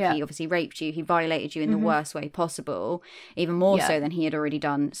horrific. He obviously raped you, he violated you in the worst way possible, even more so than he had already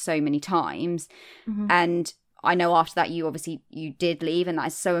done so many times. And I know after that you did leave, and that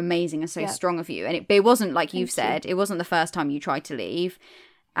is so amazing and so strong of you. And it wasn't like you've said, it wasn't the first time you tried to leave,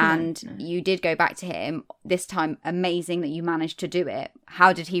 and you did go back to him this time. Amazing that you managed to do it.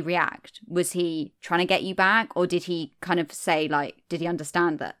 How did he react? Was he trying to get you back, or did he kind of say, like, did he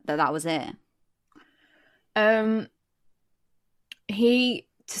understand that was it? He,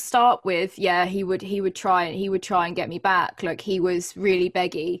 to start with, he would try and get me back. Like, he was really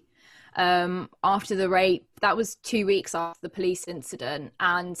beggy. After the rape, that was 2 weeks after the police incident,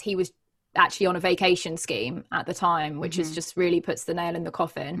 and he was actually on a vacation scheme at the time, which is just really puts the nail in the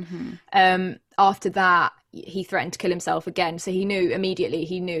coffin. After that, he threatened to kill himself again. So he knew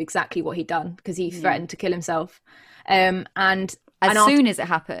exactly what he'd done, because he threatened to kill himself. And as soon as it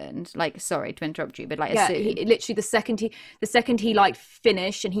happened, like, sorry to interrupt you, but like, as soon... literally the second he like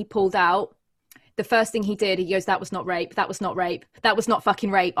finished and he pulled out, the first thing he did, he goes, that was not rape, that was not rape, that was not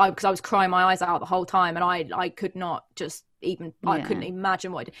fucking rape. Because I was crying my eyes out the whole time, and I could not just even, I couldn't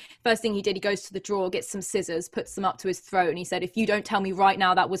imagine what I did. First thing he did, he goes to the drawer, gets some scissors, puts them up to his throat, and he said, if you don't tell me right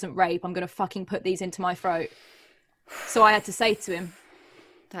now that wasn't rape, I'm going to fucking put these into my throat. So I had to say to him.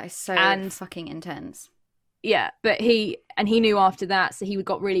 That is so fucking intense. Yeah, but he knew after that, so he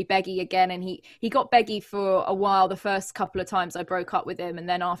got really beggy again, and he got beggy for a while the first couple of times I broke up with him, and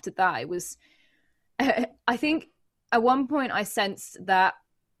then after that it was... I think at one point I sensed that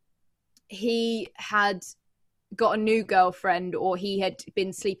he had got a new girlfriend, or he had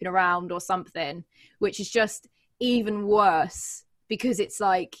been sleeping around or something, which is just even worse, because it's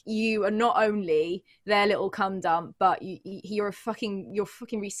like, you are not only their little cum dump, but you're fucking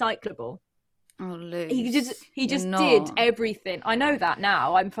recyclable. Oh, Luce. He just did everything. I know that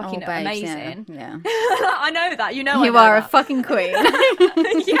now. I'm fucking amazing. Yeah. I know that. You know, you are a fucking queen.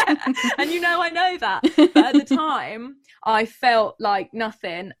 Yeah, and you know I know that. But at the time, I felt like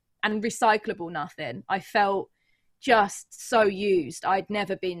nothing, and recyclable nothing. I felt just so used. I'd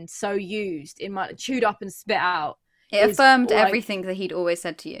never been so used in my chewed up and spit out. It affirmed everything that he'd always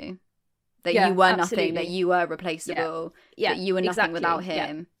said to you. That you were nothing. That you were replaceable. That you were nothing without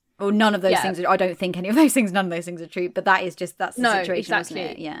him. Well, none of those things I don't think any of those things, none of those things are true, but that's the situation, exactly.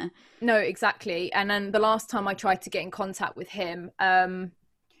 isn't it? Yeah. No, exactly. And then the last time I tried to get in contact with him,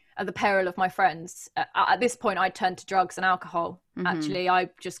 at the peril of my friends, at this point I turned to drugs and alcohol. Actually,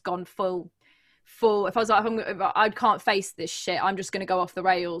 I've just gone full. If I was like, if I can't face this shit, I'm just going to go off the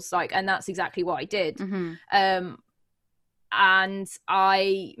rails. Like, and that's exactly what I did. And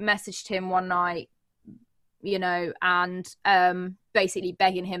I messaged him one night, you know, and basically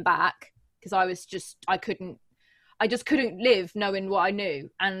begging him back, because I just couldn't live knowing what I knew,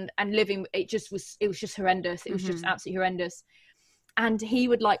 and living, it was just horrendous. It was just absolutely horrendous. And he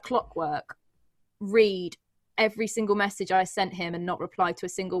would, like clockwork, read every single message I sent him and not reply to a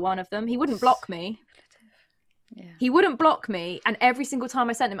single one of them. He wouldn't block me. Yeah. He wouldn't block me, and every single time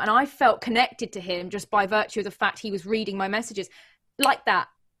I sent him, and I felt connected to him just by virtue of the fact he was reading my messages like that.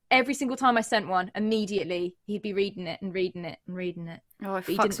 Every single time I sent one, immediately he'd be reading it and reading it and reading it. Oh, it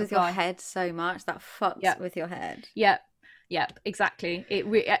fucks with your head so much. That fucks with your head. Yeah, exactly.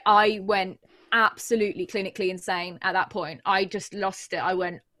 I went absolutely clinically insane at that point. I just lost it. I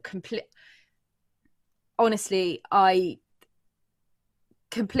went complete. Honestly,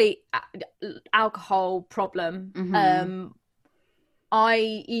 complete alcohol problem.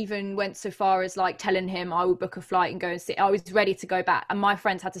 I even went so far as like telling him I would book a flight and go and see. I was ready to go back, and my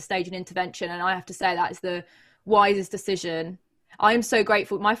friends had to stage an intervention, and I have to say that is the wisest decision. I am so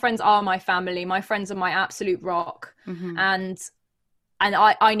grateful. My friends are my family. My friends are my absolute rock. And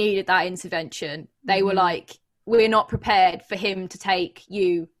I needed that intervention. They were like, we're not prepared for him to take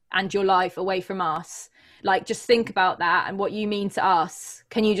you and your life away from us. Like, just think about that and what you mean to us.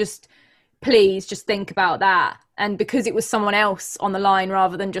 Can you just please just think about that? And because it was someone else on the line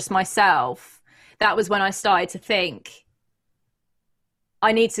rather than just myself, that was when I started to think,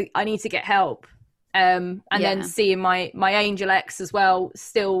 I need to get help. And then seeing my angel ex as well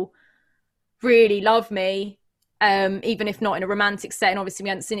still really love me, even if not in a romantic setting. Obviously we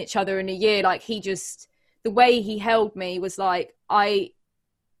hadn't seen each other in a year. Like, the way he held me was like, I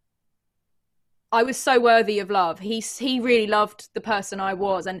was so worthy of love. He really loved the person I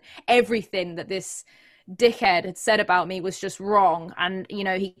was, and everything that this dickhead had said about me was just wrong. And, you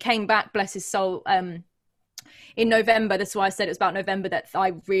know, he came back, bless his soul, in November. That's why I said it was about November that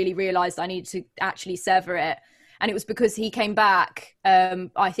I really realized I needed to actually sever it. And it was because he came back.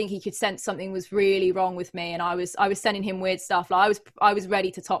 I think he could sense something was really wrong with me, and I was sending him weird stuff. Like, I was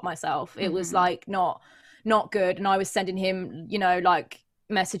ready to top myself. It was like not good. And I was sending him, you know, like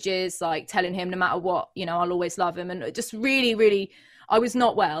messages, like telling him no matter what, you know, I'll always love him. And just really, really, I was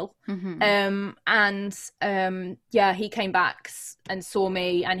not well. He came back and saw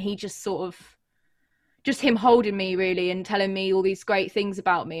me, and he just sort of, just him holding me really and telling me all these great things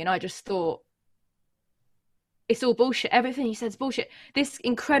about me. And I just thought, it's all bullshit. Everything he says bullshit. This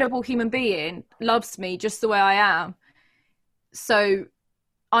incredible human being loves me just the way I am. So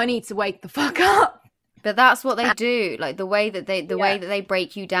I need to wake the fuck up. But that's what they do. Like, the way that they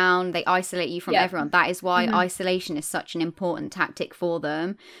break you down, they isolate you from everyone. That is why isolation is such an important tactic for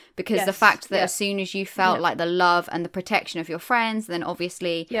them. Because the fact that as soon as you felt like the love and the protection of your friends, then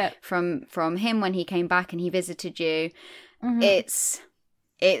obviously from him when he came back and he visited you, it's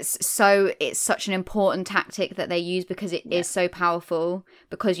such an important tactic that they use, because it is so powerful,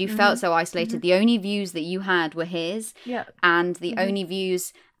 because you felt so isolated. The only views that you had were his, and the only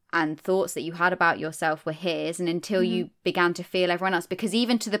views and thoughts that you had about yourself were his. And until you began to feel everyone else, because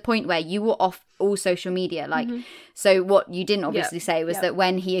even to the point where you were off all social media, like, so what you didn't obviously say was that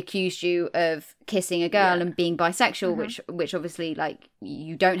when he accused you of kissing a girl and being bisexual, which obviously, like,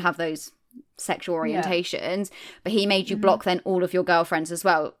 you don't have those sexual orientations, but he made you block then all of your girlfriends as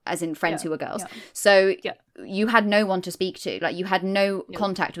well, as in friends who were girls. So you had no one to speak to. Like, you had no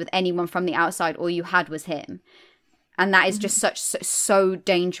contact with anyone from the outside. All you had was him. And that is just so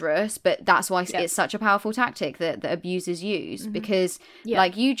dangerous. But that's why it's such a powerful tactic that abusers use, because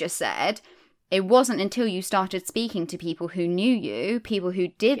like you just said, it wasn't until you started speaking to people who knew you, people who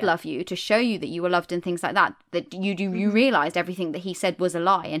did love you, to show you that you were loved and things like that, that you realized everything that he said was a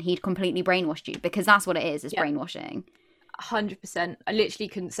lie, and he'd completely brainwashed you, because that's what it is brainwashing. 100%. I literally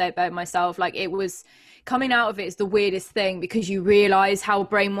couldn't say it better myself. Like, it was, coming out of it is the weirdest thing, because you realize how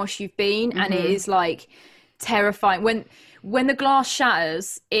brainwashed you've been, and it is like terrifying. When the glass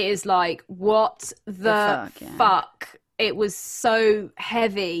shatters, it is like, what the fuck? It was so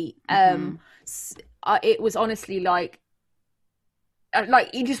heavy. It was honestly like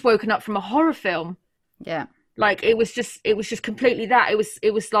you just woken up from a horror film. Like, it was just completely that.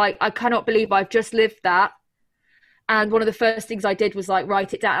 It was like, I cannot believe I've just lived that. And one of the first things I did was like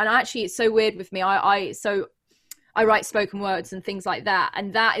write it down. And actually, it's so weird with me. I write spoken words and things like that,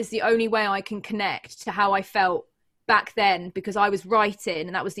 and that is the only way I can connect to how I felt back then, because I was writing,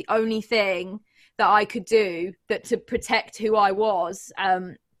 and that was the only thing that I could do that to protect who I was.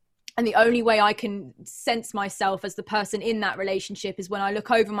 And the only way I can sense myself as the person in that relationship is when I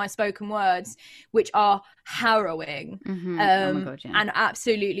look over my spoken words, which are harrowing, Oh my God, yeah. and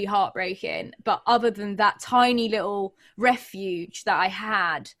absolutely heartbreaking. But other than that tiny little refuge that I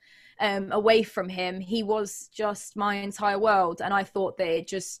had away from him, he was just my entire world. And I thought that it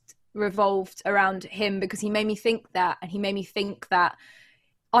just revolved around him, because he made me think that, and he made me think that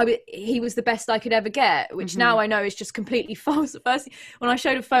he was the best I could ever get, which now I know is just completely false. At first, when I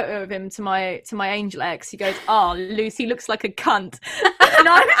showed a photo of him to my angel ex, he goes, "Oh, Lucy looks like a cunt," and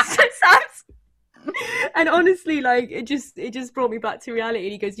I was just and honestly, like, it just brought me back to reality.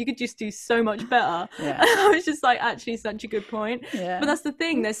 And he goes, "You could just do so much better." Yeah. And I was just like, actually, such a good point. Yeah. But that's the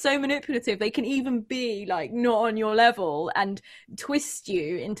thing, they're so manipulative. They can even be like not on your level and twist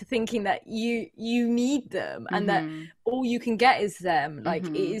you into thinking that you need them, and that all you can get is them. Like,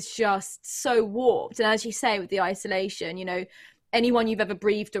 it is just so warped. And as you say, with the isolation, you know, anyone you've ever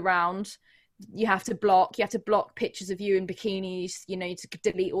breathed around, you have to block pictures of you in bikinis, you know, to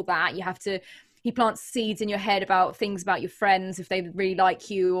delete all that. He plants seeds in your head about things about your friends, if they really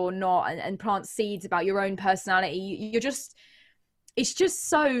like you or not, and plants seeds about your own personality. It's just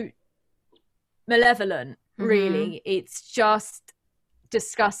so malevolent, really. It's just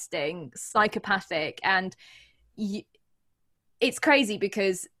disgusting, psychopathic, and it's crazy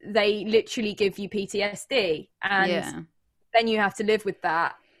because they literally give you PTSD, and then you have to live with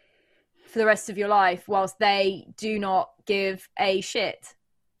that for the rest of your life, whilst they do not give a shit.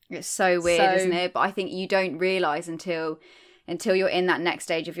 It's so weird, isn't it? But I think you don't realise until you're in that next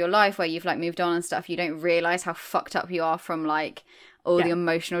stage of your life where you've like moved on and stuff, you don't realise how fucked up you are from like all the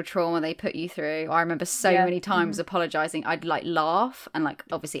emotional trauma they put you through. I remember so many times apologising. I'd like laugh, and like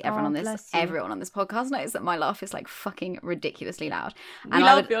obviously everyone on this podcast knows that my laugh is like fucking ridiculously loud. And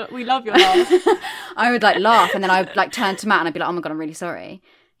we love your laugh. I would like laugh, and then I would like turn to Matt and I'd be like, "Oh my God, I'm really sorry."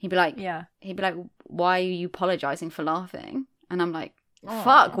 He'd be like, "Why are you apologising for laughing?" And I'm like,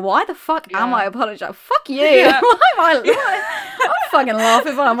 fuck, why the fuck am I apologizing? Fuck you. Why am I I'm fucking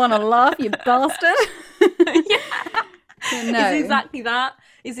laughing if I want to laugh, you bastard. No.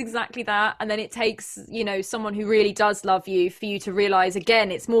 It's exactly that. And then it takes, you know, someone who really does love you for you to realize,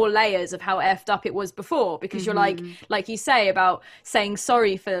 again, it's more layers of how effed up it was before, because you're like you say about saying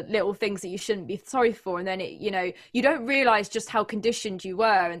sorry for little things that you shouldn't be sorry for. And then you know, you don't realize just how conditioned you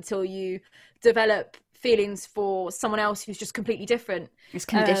were until you develop feelings for someone else who's just completely different. It's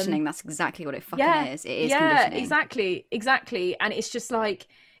conditioning. That's exactly what it fucking is. It is conditioning. Exactly. And it's just like,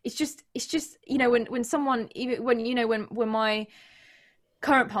 it's just, you know, when someone, even when my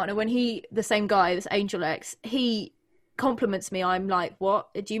current partner, when the same guy, this angel ex, he compliments me, I'm like,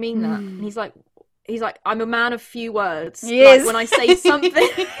 "What? Do you mean that?" And he's like, "I'm a man of few words." Like, when I say something,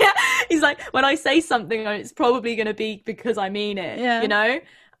 he's like, "When I say something, it's probably going to be because I mean it," you know?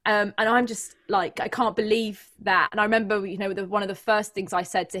 And I'm just like, I can't believe that. And I remember, you know, one of the first things I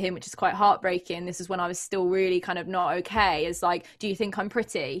said to him, which is quite heartbreaking, this is when I was still really kind of not okay, is like, "Do you think I'm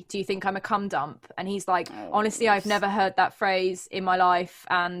pretty? Do you think I'm a cum dump?" And he's like, "Honestly, I've never heard that phrase in my life,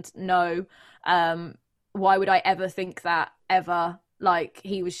 and no, why would I ever think that, ever?" Like,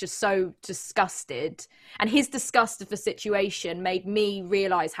 he was just so disgusted, and his disgust of the situation made me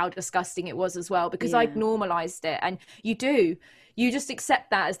realize how disgusting it was as well, because I'd normalized it. And you just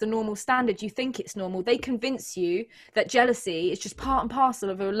accept that as the normal standard. You think it's normal. They convince you that jealousy is just part and parcel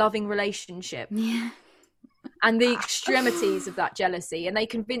of a loving relationship. And the extremities of that jealousy, and they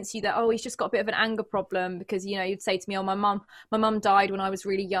convince you that, oh, he's just got a bit of an anger problem, because, you know, you'd say to me, "Oh, my mum died when I was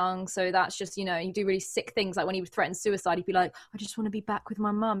really young, so that's just, you know," you do really sick things, like when he would threaten suicide, he'd be like, "I just want to be back with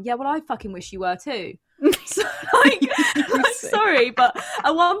my mum." Yeah, well, I fucking wish you were too. So, like, I'm sorry, but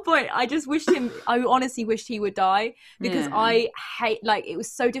at one point I honestly wished he would die, because I hate, like, it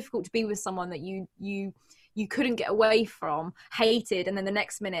was so difficult to be with someone that you couldn't get away from, hated, and then the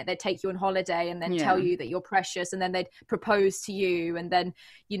next minute they'd take you on holiday and then tell you that you're precious, and then they'd propose to you, and then,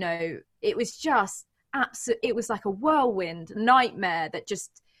 you know, it was just it was like a whirlwind nightmare that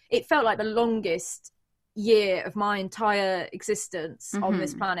just, it felt like the longest year of my entire existence on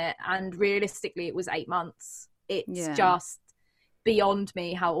this planet, and realistically it was 8 months. It's just beyond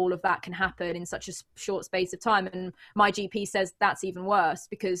me how all of that can happen in such a short space of time. And my GP says that's even worse,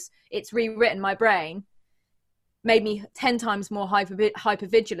 because it's rewritten my brain, made me 10 times more hyper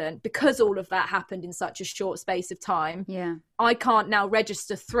vigilant, because all of that happened in such a short space of time. I can't now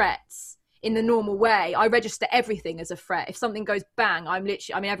register threats in the normal way, I register everything as a threat. If something goes bang, I'm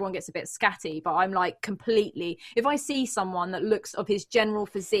literally, I mean, everyone gets a bit scatty, but I'm like completely, if I see someone that looks of his general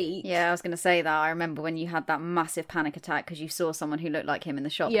physique. Yeah, I was going to say that. I remember when you had that massive panic attack because you saw someone who looked like him in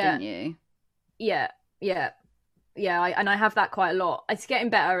the shop, didn't you? Yeah. And I have that quite a lot. It's getting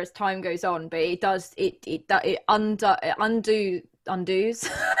better as time goes on, but it does, undoes.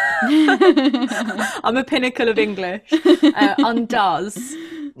 I'm a pinnacle of English. Undoes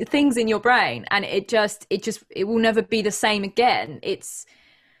things in your brain, and it will never be the same again.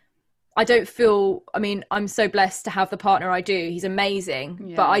 I don't feel, I mean, I'm so blessed to have the partner I do. He's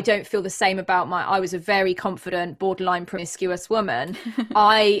amazing, but I don't feel the same about I was a very confident, borderline promiscuous woman.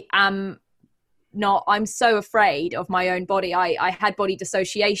 I'm so afraid of my own body. I had body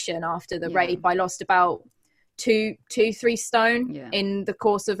dissociation after the rape. I lost about 3 stone in the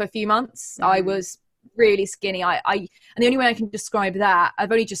course of a few months. I was really skinny. And the only way I can describe that,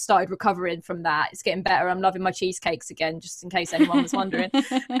 I've only just started recovering from that. It's getting better. I'm loving my cheesecakes again, just in case anyone was wondering.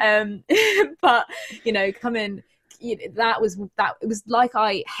 But it was like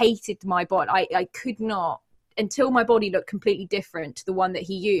I hated my body. I could not, until my body looked completely different to the one that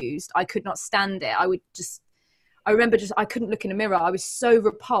he used, I could not stand it. I remember I couldn't look in a mirror. I was so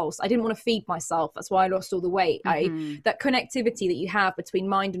repulsed. I didn't want to feed myself. That's why I lost all the weight. That connectivity that you have between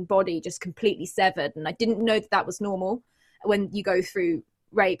mind and body just completely severed. And I didn't know that was normal when you go through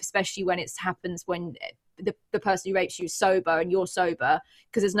rape, especially when it happens when the person who rapes you is sober and you're sober,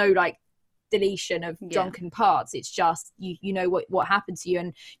 because there's no like deletion of drunken parts. It's just you know what happened to you,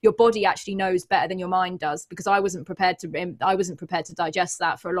 and your body actually knows better than your mind does, because I wasn't prepared to digest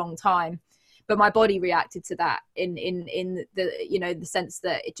that for a long time. But my body reacted to that in the the sense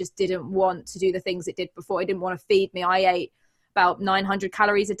that it just didn't want to do the things it did before. It didn't want to feed me. I ate about 900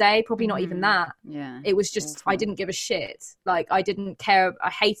 calories a day, probably not even that. It was just, I didn't give a shit. Like, I didn't care. I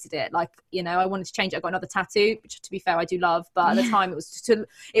hated it. Like, I wanted to change it. I got another tattoo, which, to be fair, I do love, but at the time it was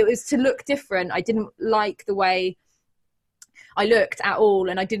to look different. I didn't like the way I looked at all,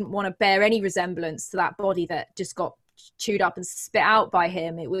 and I didn't want to bear any resemblance to that body that just got chewed up and spit out by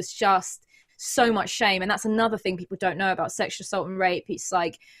him. It was just so much shame. And that's another thing people don't know about sexual assault and rape. It's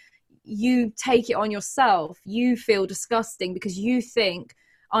like, you take it on yourself. You feel disgusting because you think,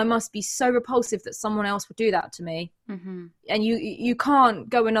 I must be so repulsive that someone else would do that to me. And you can't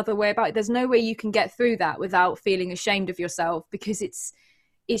go another way about it. There's no way you can get through that without feeling ashamed of yourself, because it's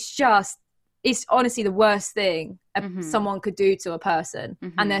honestly the worst thing someone could do to a person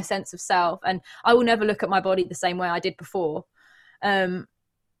and their sense of self. And I will never look at my body the same way I did before. In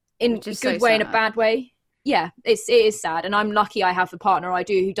a good way, in a bad way. Yeah, it is sad, and I'm lucky I have the partner I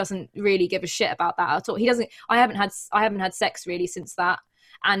do who doesn't really give a shit about that at all. He doesn't. I haven't had sex really since that,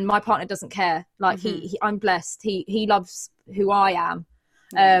 and my partner doesn't care. Like I'm blessed. He loves who I am,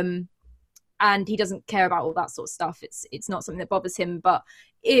 and he doesn't care about all that sort of stuff. It's not something that bothers him. But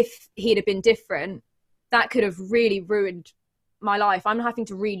if he'd have been different, that could have really ruined my life. I'm having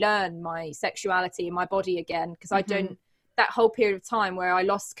to relearn my sexuality and my body again, because I don't. That whole period of time where I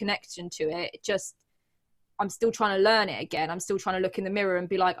lost connection to it, I'm still trying to learn it again. I'm still trying to look in the mirror and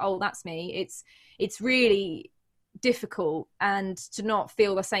be like, oh, that's me. It's really difficult, and to not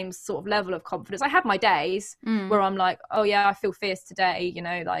feel the same sort of level of confidence. I have my days where I'm like, oh yeah, I feel fierce today,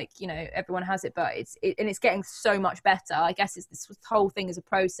 everyone has it, but it's getting so much better. I guess this whole thing is a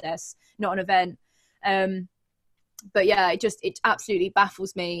process, not an event. But yeah, it absolutely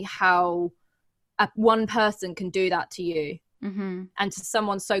baffles me how one person can do that to you. And to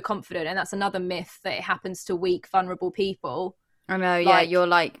someone so confident. And that's another myth, that it happens to weak, vulnerable people. I know, you're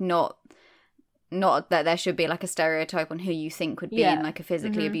like not that there should be like a stereotype on who you think would be in like a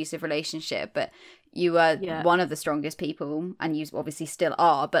physically abusive relationship, but you are one of the strongest people, and you obviously still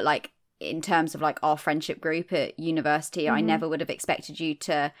are. But like, in terms of like our friendship group at university, I never would have expected you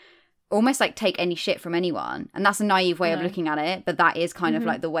to almost like take any shit from anyone. And that's a naive way of looking at it, but that is kind of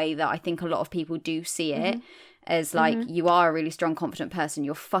like the way that I think a lot of people do see it. As like, you are a really strong, confident person.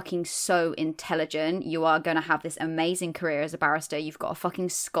 You're fucking so intelligent. You are going to have this amazing career as a barrister. You've got a fucking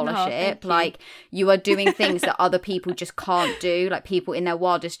scholarship. Like, you are doing things that other people just can't do. Like, people in their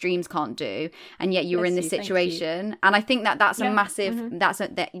wildest dreams can't do. And yet you're in this situation. And I think that's a massive,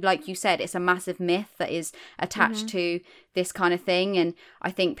 like you said, it's a massive myth that is attached to this kind of thing. And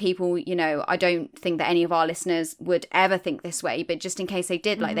I think people, I don't think that any of our listeners would ever think this way, but just in case they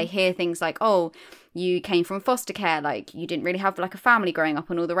did, like, they hear things like, oh, you came from foster care, like you didn't really have like a family growing up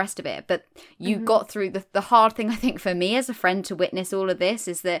and all the rest of it, but you got through the hard thing. I think for me as a friend to witness all of this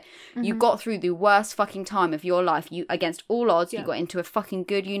is that you got through the worst fucking time of your life. You, against all odds, you got into a fucking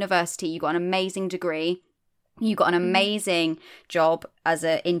good university, you got an amazing degree, You got an amazing job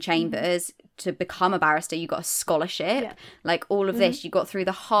in chambers to become a barrister. You got a scholarship, like all of this. You got through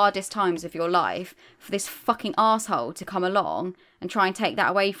the hardest times of your life for this fucking asshole to come along and try and take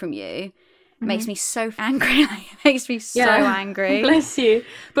that away from you. It makes me so angry. It makes me so angry. Bless you.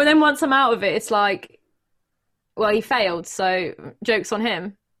 But then once I'm out of it, it's like, well, he failed, so joke's on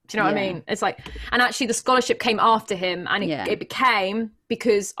him. Do you know what I mean? It's like, and actually the scholarship came after him, and it became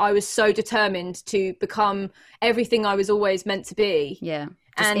because I was so determined to become everything I was always meant to be. Yeah.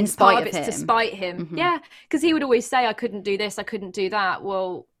 And in spite part of of it's him. despite him. Yeah. Because he would always say, I couldn't do this, I couldn't do that.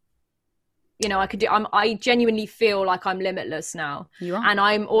 Well, you know, I genuinely feel like I'm limitless now. You are. And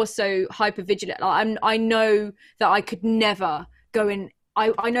I'm also hyper vigilant. Like, I know that I could never go in.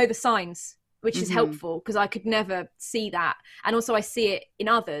 I know the signs, which is helpful, because I could never see that. And also I see it in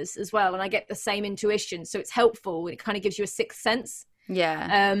others as well. And I get the same intuition. So it's helpful. It kind of gives you a sixth sense.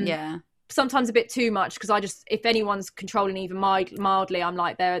 Yeah. Sometimes a bit too much, because if anyone's controlling even mildly, I'm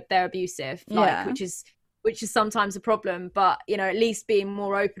like, they're abusive, like, which is sometimes a problem. But, you know, at least being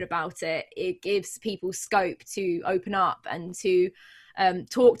more open about it, it gives people scope to open up and to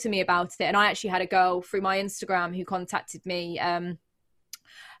talk to me about it. And I actually had a girl through my Instagram who contacted me.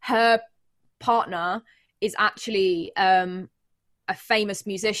 Her partner is actually a famous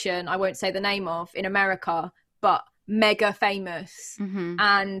musician, I won't say the name of, in America, but mega famous.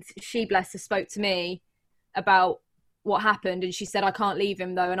 And she, bless her, spoke to me about what happened, and she said, I can't leave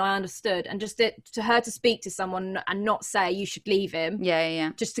him though. And I understood. And just to her to speak to someone and not say you should leave him,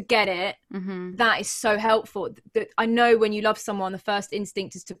 just to get it, that is so helpful. That I know when you love someone, the first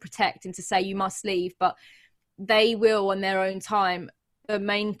instinct is to protect and to say you must leave, but they will on their own time. The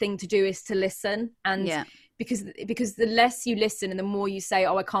main thing to do is to listen, and because the less you listen and the more you say,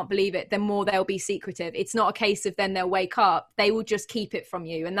 oh, I can't believe it, the more they'll be secretive. It's not a case of then they'll wake up. They will just keep it from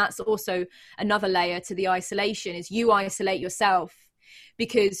you. And that's also another layer to the isolation, is you isolate yourself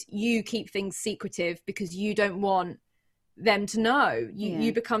because you keep things secretive, because you don't want them to know.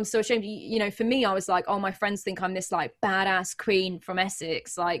 You become so ashamed. You know, for me, I was like, oh, my friends think I'm this like badass queen from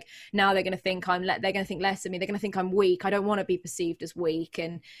Essex. Like, now they're going to think they're going to think less of me. They're going to think I'm weak. I don't want to be perceived as weak.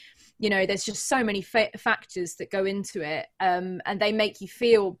 And, you know, there's just so many factors that go into it. And they make you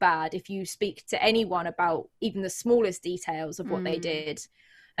feel bad if you speak to anyone about even the smallest details of what they did.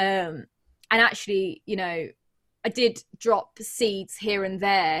 And actually, you know, I did drop seeds here and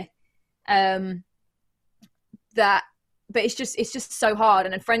there but it's just so hard,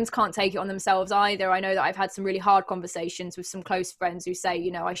 and friends can't take it on themselves either. I know that I've had some really hard conversations with some close friends who say,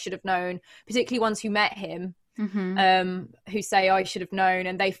 you know, I should have known, particularly ones who met him, who say I should have known,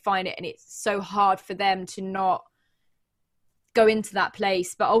 and they find it, and it's so hard for them to not go into that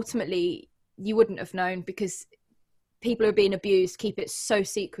place. But ultimately, you wouldn't have known, because people who are being abused keep it so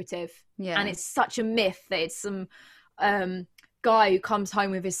secretive. And it's such a myth that it's some guy who comes home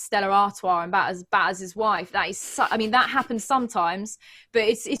with his Stella Artois and about as bad as his wife. That is I mean, that happens sometimes, but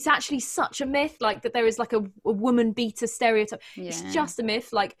it's actually such a myth, like that there is like a woman beater stereotype. It's just a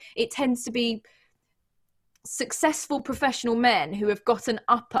myth. Like, it tends to be successful professional men who have got an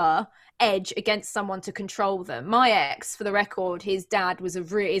upper edge against someone to control them. My ex, for the record, his dad was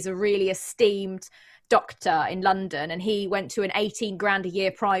is a really esteemed doctor in London, and he went to an 18 grand a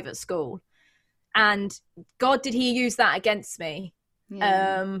year private school. And God, did he use that against me?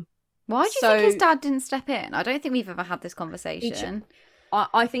 Why do you think his dad didn't step in? I don't think we've ever had this conversation.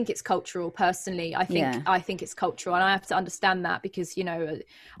 I think it's cultural, personally. I think it's cultural, and I have to understand that, because, you know,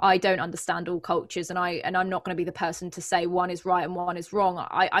 I don't understand all cultures, and I'm not going to be the person to say one is right and one is wrong.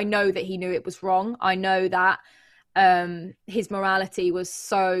 I know that he knew it was wrong. I know that his morality was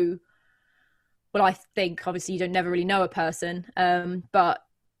so, well, I think obviously you don't never really know a person, but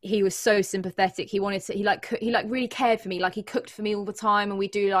he was so sympathetic. He really cared for me. Like, he cooked for me all the time, and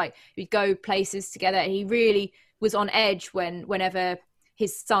we'd go places together. And he really was on edge whenever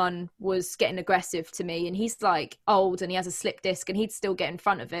his son was getting aggressive to me, and he's like old and he has a slip disc, and he'd still get in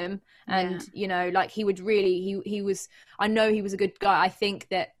front of him. And, you know, like, he would really, he was, I know he was a good guy. I think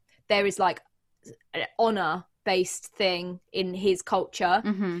that there is like an honor based thing in his culture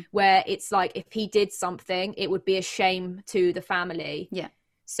where it's like, if he did something, it would be a shame to the family.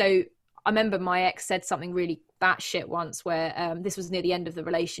 So I remember my ex said something really batshit once, where this was near the end of the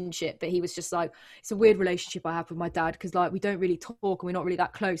relationship, but he was just like, it's a weird relationship I have with my dad, because like, we don't really talk and we're not really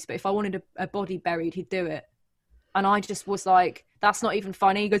that close, but if I wanted a body buried, he'd do it. And I just was like, that's not even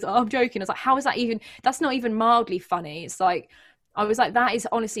funny. He goes, oh, I'm joking. I was like, how is that even, that's not even mildly funny. It's like, I was like, that is,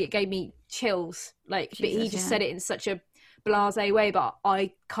 honestly, it gave me chills. Like, Jesus, but he just said it in such a blasé way, but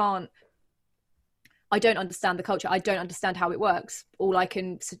I don't understand the culture. I don't understand how it works. All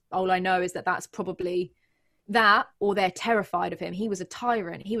I know is that that's probably that, or they're terrified of him. He was a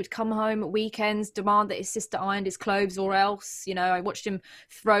tyrant. He would come home at weekends, demand that his sister ironed his clothes, or else, you know, I watched him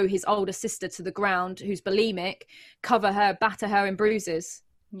throw his older sister to the ground, who's bulimic, cover her, batter her in bruises.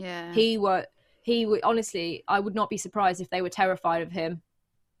 Yeah. He would honestly, I would not be surprised if they were terrified of him.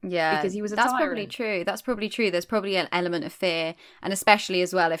 Yeah, because he was a that's tyrant. probably true. That's probably true. There's probably an element of fear, and especially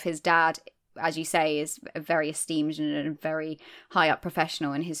as well if his dad, as you say, is very esteemed and a very high up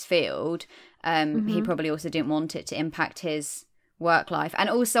professional in his field. He probably also didn't want it to impact his work life, and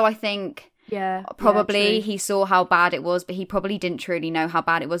also I think probably he saw how bad it was, but he probably didn't truly know how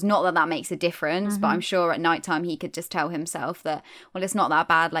bad it was. Not that that makes a difference, but I'm sure at nighttime he could just tell himself that, well, it's not that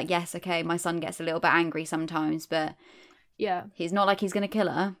bad. Like, yes, okay, my son gets a little bit angry sometimes, but he's not like he's going to kill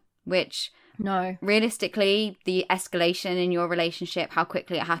her, which no, realistically, the escalation in your relationship, how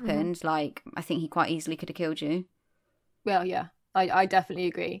quickly it happened, like, I think he quite easily could have killed you. Well, yeah, I definitely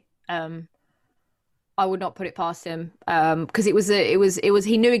agree. I would not put it past him, because it was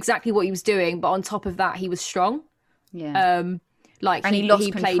he knew exactly what he was doing, but on top of that, he was strong. Yeah. Like, and he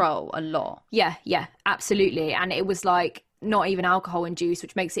lost control a lot. Yeah, absolutely. And it was like not even alcohol induced,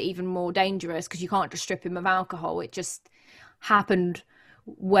 which makes it even more dangerous, because you can't just strip him of alcohol. It just happened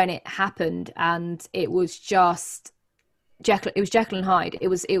when it happened, and it was just Jekyll. It was Jekyll and Hyde. It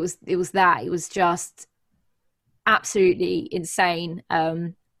was that. It was just absolutely insane.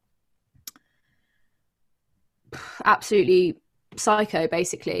 Absolutely psycho,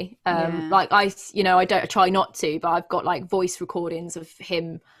 basically. Like, I don't try not to, but I've got like voice recordings of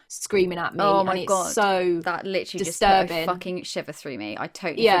him screaming at me. Oh my and God, it's so that literally disturbing. just put a fucking shiver through me. I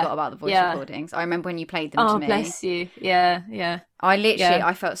totally forgot about the voice recordings. I remember when you played them to me. Oh, bless you. Yeah. I literally,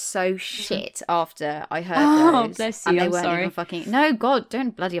 I felt so shit after I heard those. Oh, bless you. And they I'm weren't sorry. even fucking. No, God,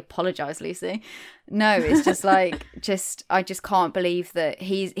 don't bloody apologise, Lucy. No, it's just like, I just can't believe that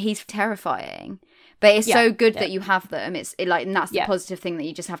he's terrifying. But it's so good that you have them. It's like, and that's the positive thing that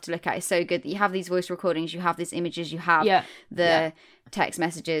you just have to look at. It's so good that you have these voice recordings, you have these images, you have the text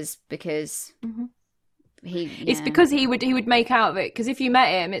messages, because it's because he would make out of it. Because if you met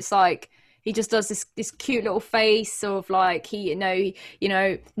him, it's like he just does this cute little face of like, he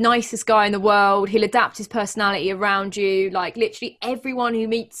nicest guy in the world. He'll adapt his personality around you. Like, literally everyone who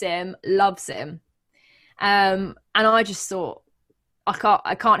meets him loves him. And I just thought,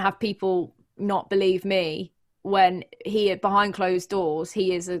 I can't have people not believe me when he, behind closed doors,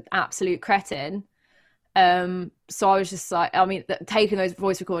 he is an absolute cretin. So I was just like, I mean, taking those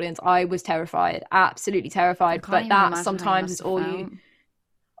voice recordings, I was terrified, absolutely terrified. But that sometimes is all you.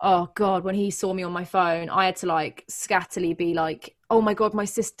 Oh God, when he saw me on my phone, I had to like scatterly be like, oh my God, my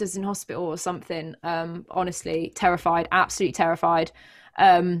sister's in hospital or something. Honestly, terrified, absolutely terrified.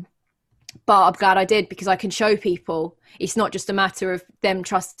 But I'm glad I did, because I can show people it's not just a matter of them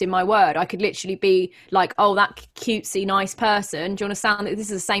trusting my word. I could literally be like, oh, that cutesy nice person, do you understand that this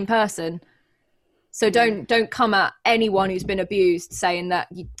is the same person? So don't come at anyone who's been abused saying that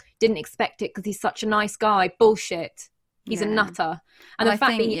you didn't expect it because he's such a nice guy. Bullshit. He's a nutter. And the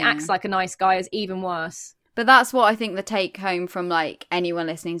fact that he acts like a nice guy is even worse. But that's what I think the take home from like anyone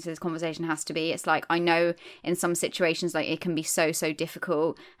listening to this conversation has to be. It's like, I know in some situations, like, it can be so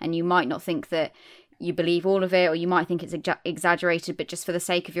difficult, and you might not think that you believe all of it, or you might think it's exaggerated, but just for the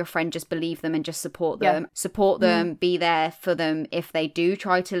sake of your friend, just believe them and just support them. Support them, be there for them if they do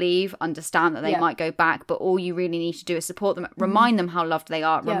try to leave, understand that they might go back, but all you really need to do is support them, remind them how loved they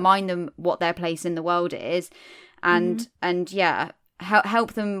are, remind them what their place in the world is, and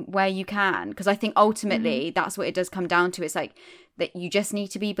help them where you can, because I think ultimately that's what it does come down to. It's like that you just need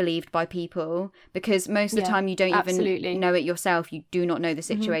to be believed by people, because most of the time you don't even know it yourself. You do not know the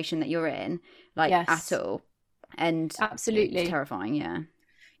situation that you're in, like, at all. And it's terrifying.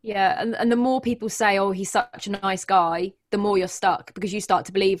 And the more people say, oh, he's such a nice guy, the more you're stuck, because you start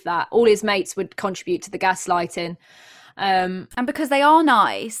to believe that. All his mates would contribute to the gaslighting. And because they are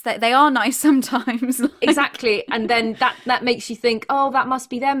nice, they are nice sometimes. Exactly. And then that makes you think, oh, that must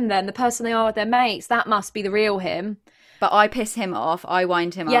be them then. The person they are with their mates, that must be the real him. But I piss him off. I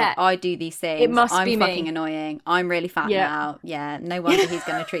wind him up. I do these things. It must I'm be fucking me. annoying. I'm really fat now. Yeah. No wonder he's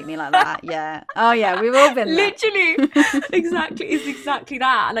going to treat me like that. Yeah. Oh yeah. We've all been there. Literally. Exactly. It's exactly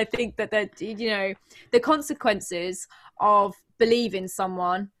that. And I think that the consequences of believing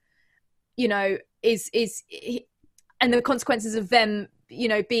someone, is and the consequences of them,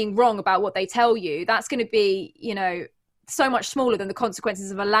 being wrong about what they tell you, that's going to be, so much smaller than the consequences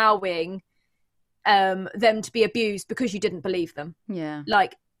of allowing them to be abused because you didn't believe them. Yeah.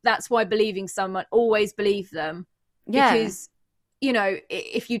 Like, that's why believing someone, always believe them. Yeah. Because you know,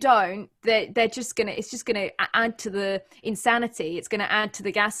 if you don't, they're just gonna, it's just gonna add to the insanity, it's gonna add to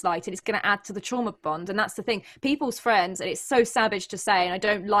the gaslight, and it's gonna add to the trauma bond. And that's the thing, people's friends, and it's so savage to say, and I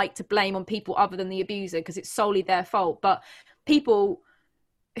don't like to blame on people other than the abuser because it's solely their fault, but people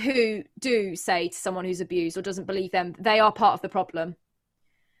who do say to someone who's abused or doesn't believe them, they are part of the problem.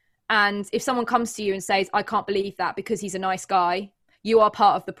 And if someone comes to you and says, I can't believe that because he's a nice guy, you are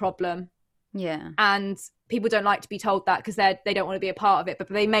part of the problem. Yeah. And people don't like to be told that because they don't want to be a part of it, but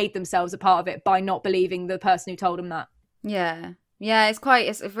they made themselves a part of it by not believing the person who told them that. Yeah. Yeah,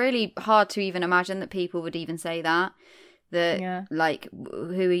 it's really hard to even imagine that people would even say that. Like,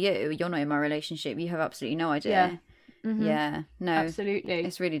 who are you? You're not in my relationship. You have absolutely no idea. Yeah. Mm-hmm. Yeah. No. Absolutely.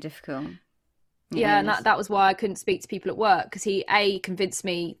 It's really difficult. Yeah, and that was why I couldn't speak to people at work, because he, A, convinced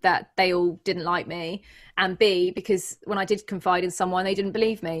me that they all didn't like me, and B, because when I did confide in someone, they didn't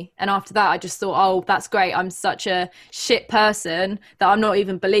believe me. And after that, I just thought, oh, that's great. I'm such a shit person that I'm not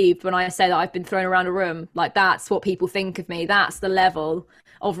even believed when I say that I've been thrown around a room. Like, that's what people think of me. That's the level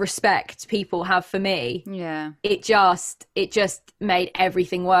of respect people have for me. Yeah. It just made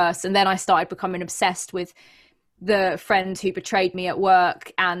everything worse. And then I started becoming obsessed with the friend who betrayed me at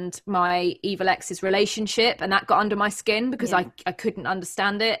work and my evil ex's relationship, and that got under my skin because I couldn't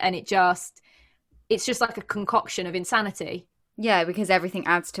understand it, and it's just like a concoction of insanity. Yeah, because everything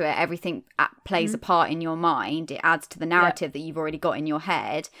adds to it. Everything plays a part in your mind. It adds to the narrative that you've already got in your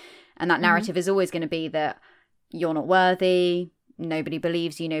head, and that narrative is always going to be that you're not worthy, nobody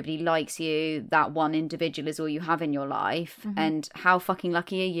believes you, nobody likes you, that one individual is all you have in your life, and how fucking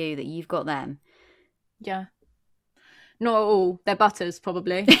lucky are you that you've got them? Yeah. Not at all. They're butters,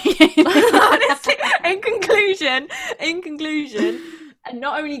 probably. Honestly, in conclusion, and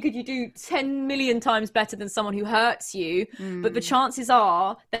not only could you do 10 million times better than someone who hurts you, but the chances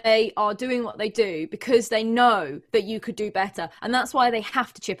are they are doing what they do because they know that you could do better. And that's why they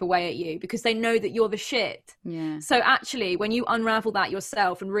have to chip away at you, because they know that you're the shit. Yeah. So actually, when you unravel that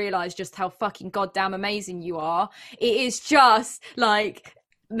yourself and realize just how fucking goddamn amazing you are, it is just like...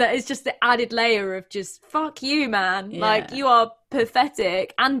 that is just the added layer of just fuck you, man. Yeah. Like, you are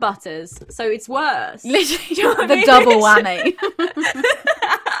pathetic and butters, so it's worse. Literally, you know the double whammy.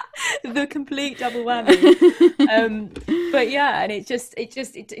 The complete double whammy. But yeah, and it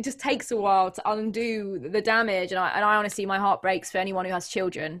just takes a while to undo the damage, and I honestly, my heart breaks for anyone who has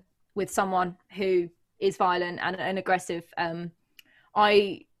children with someone who is violent and aggressive.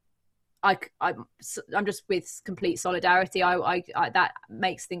 I'm just with complete solidarity. I that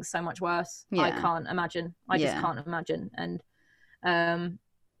makes things so much worse. Yeah. I can't imagine. I just can't imagine. And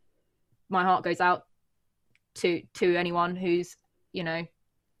my heart goes out to anyone who's, you know,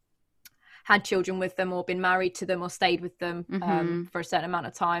 had children with them or been married to them or stayed with them for a certain amount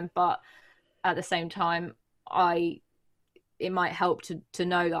of time. But at the same time, it might help to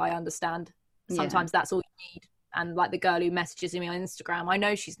know that I understand. Sometimes that's all you need. And like the girl who messages me on Instagram, I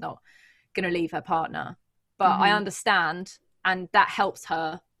know she's not going to leave her partner, but I understand, and that helps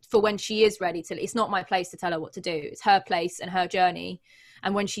her for when she is ready to. It's not my place to tell her what to do. It's her place and her journey,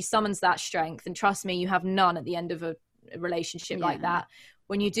 and when she summons that strength, and trust me, you have none at the end of a relationship like that.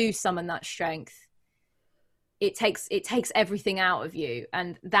 When you do summon that strength, it takes everything out of you,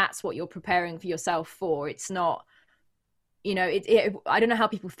 and that's what you're preparing for yourself for. It's not, you know, I don't know how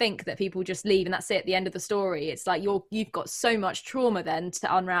people think that people just leave and that's it, at the end of the story. It's like you've got so much trauma then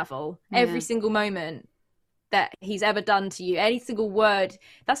to unravel. Every single moment that he's ever done to you, any single word,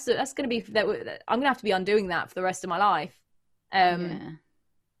 that's going to be that I'm going to have to be undoing that for the rest of my life.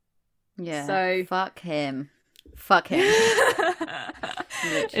 So fuck him.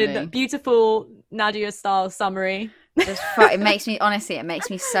 In a beautiful Nadia style summary. It makes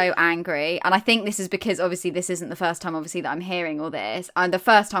me so angry, and I think this is because obviously this isn't the first time obviously that I'm hearing all this, and the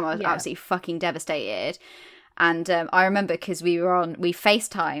first time I was absolutely fucking devastated. And I remember because we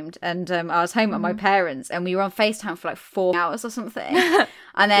FaceTimed, and I was home at my parents, and we were on FaceTime for like 4 hours or something.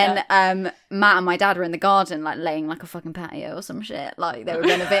 And then Matt and my dad were in the garden, like laying like a fucking patio or some shit. Like they were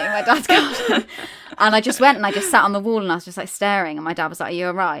renovating my dad's garden. And I just went and I just sat on the wall and I was just like staring. And my dad was like, "Are you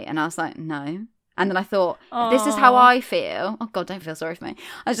all right?" And I was like, "No." And then I thought, if this is how I feel, oh God, don't feel sorry for me.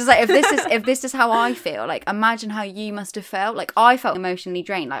 I was just like, if this is how I feel, like imagine how you must have felt. Like I felt emotionally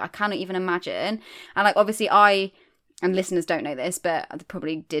drained. Like I cannot even imagine. And like obviously and listeners don't know this, but I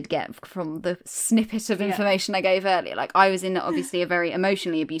probably did get from the snippet of information I gave earlier. Like I was in obviously a very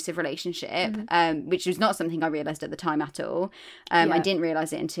emotionally abusive relationship, which was not something I realised at the time at all. I didn't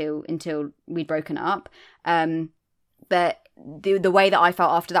realise it until we'd broken up. But the way that I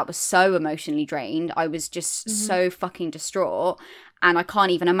felt after that was so emotionally drained. I was just so fucking distraught. And I can't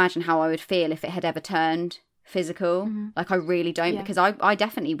even imagine how I would feel if it had ever turned physical. Like, I really don't, because I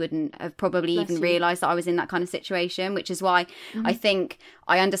definitely wouldn't have probably even realised that I was in that kind of situation, which is why I think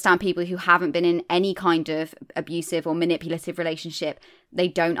I understand people who haven't been in any kind of abusive or manipulative relationship. They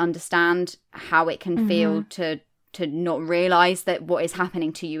don't understand how it can feel to not realise that what is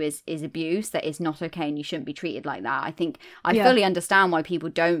happening to you is abuse, that is not okay, and you shouldn't be treated like that. I think I fully understand why people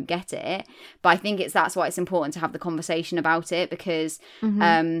don't get it, but I think that's why it's important to have the conversation about it, because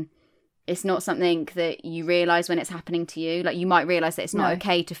it's not something that you realise when it's happening to you. Like, you might realise that it's not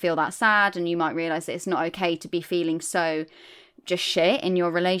okay to feel that sad, and you might realise that it's not okay to be feeling so just shit in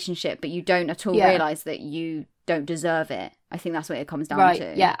your relationship, but you don't at all realise that you don't deserve it. I think that's what it comes down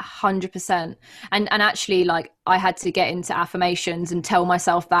to. Yeah, 100%. And actually, like, I had to get into affirmations and tell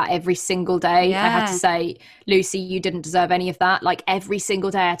myself that every single day. I had to say, Lucy, you didn't deserve any of that. Like, every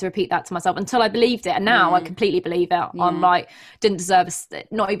single day I had to repeat that to myself until I believed it. And now I completely believe it. I'm like, didn't deserve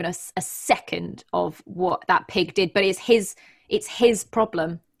not even a second of what that pig did. But it's his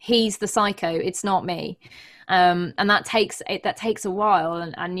problem. He's the psycho. It's not me. And that takes a while.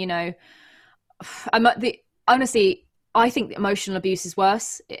 And you know, honestly, I think emotional abuse is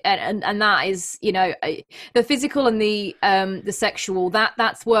worse, and that is, you know, the physical and the sexual,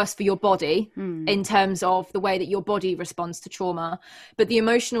 that's worse for your body in terms of the way that your body responds to trauma. But the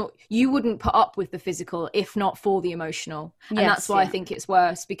emotional, you wouldn't put up with the physical if not for the emotional, and that's why I think it's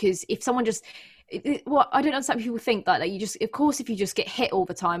worse. Because if someone just, what I don't understand, people think that you just, of course, if you just get hit all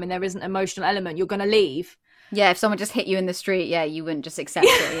the time and there isn't an emotional element, you're going to leave. Yeah, if someone just hit you in the street, you wouldn't just accept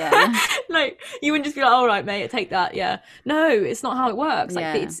it, Like, you wouldn't just be like, all right, mate, take that, No, it's not how it works.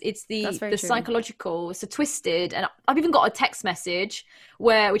 Like, it's the psychological, it's a twisted, and I've even got a text message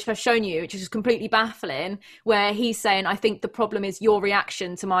which I've shown you, which is completely baffling, where he's saying, I think the problem is your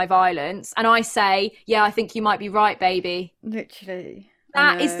reaction to my violence. And I say, yeah, I think you might be right, baby. Literally.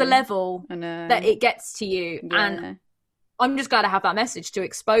 That is the level that it gets to you. Yeah. And I'm just glad I have that message to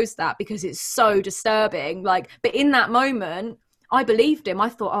expose that, because it's so disturbing. Like, but in that moment, I believed him. I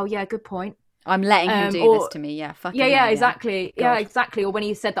thought, oh yeah, good point. I'm letting him do this to me. Yeah, fucking exactly. God. Yeah, exactly. Or when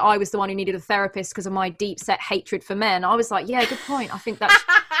he said that I was the one who needed a therapist because of my deep set hatred for men, I was like, yeah, good point. I think that's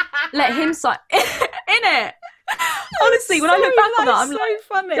let him in it. Honestly, when I look back on that, I'm like,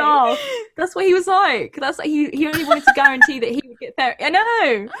 funny. Oh, that's what he was like. That's like, he only wanted to guarantee that he would get therapy. I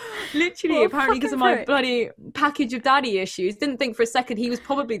know, literally, apparently because of my bloody package of daddy issues. Didn't think for a second he was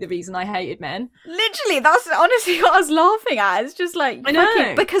probably the reason I hated men. Literally, that's honestly what I was laughing at. It's just like, I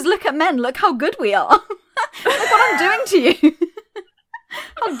know, because look at men, look how good we are. Look what I'm doing to you.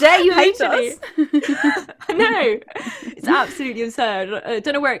 How dare you hate us? I know. It's absolutely absurd. I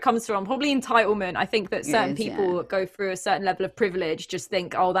don't know where it comes from. Probably entitlement. I think that certain people go through a certain level of privilege, just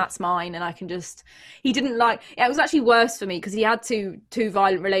think, oh, that's mine, and I can just... He didn't like... It was actually worse for me because he had two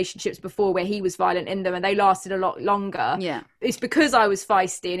violent relationships before where he was violent in them, and they lasted a lot longer. Yeah. It's because I was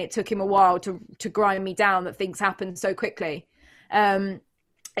feisty and it took him a while to grind me down that things happened so quickly.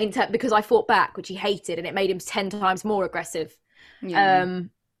 Because I fought back, which he hated, and it made him 10 times more aggressive. Yeah. And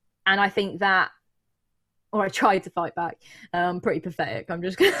I think that, or I tried to fight back. Pretty pathetic. I'm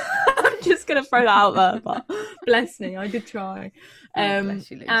just gonna throw that out there. But bless me, I did try.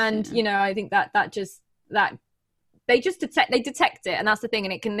 Bless you, and you know, I think that they detect it, and that's the thing.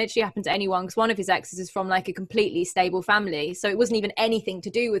 And it can literally happen to anyone, because one of his exes is from like a completely stable family, so it wasn't even anything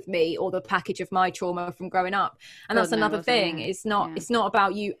to do with me or the package of my trauma from growing up. And that's another thing. It's not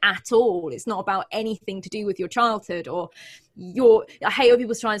about you at all. It's not about anything to do with your childhood or I hate when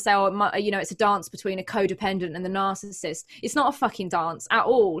people try and say, oh, you know, it's a dance between a codependent and the narcissist. It's not a fucking dance at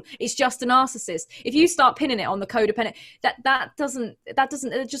all. It's just a narcissist. If you start pinning it on the codependent, that doesn't,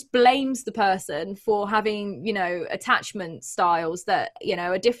 it just blames the person for having, you know, attachment styles that, you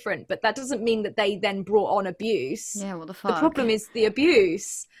know, are different, but that doesn't mean that they then brought on abuse. Yeah, what the fuck? The problem is the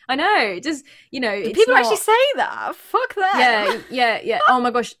abuse. I know, just, you know, it's people actually say that. Fuck that. Yeah. Oh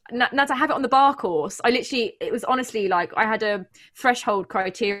my gosh, now to have it on the bar course, it was honestly like, I had a threshold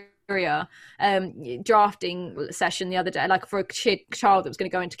criteria drafting session the other day, like for a child that was going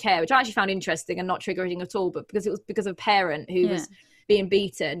to go into care, which I actually found interesting and not triggering at all, but because it was because of a parent who was being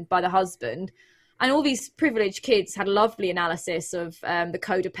beaten by the husband. And all these privileged kids had a lovely analysis of the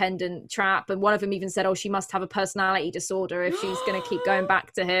codependent trap. And one of them even said, oh, she must have a personality disorder if she's going to keep going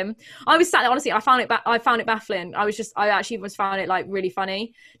back to him. I was sat there, honestly, I found it baffling. I actually found it like really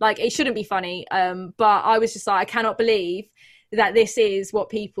funny. Like, it shouldn't be funny. But I was just like, I cannot believe that this is what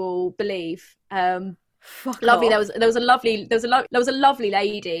people believe. Fuck lovely off. There was a lovely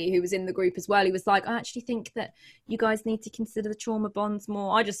lady who was in the group as well. He was like, I actually think that you guys need to consider the trauma bonds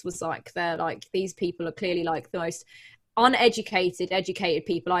more. I just was like, these people are clearly like the most educated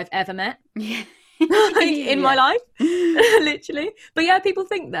people I've ever met. in my life, literally. But yeah, people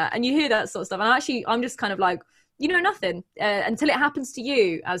think that, and you hear that sort of stuff, and actually I'm just kind of like, you know nothing until it happens to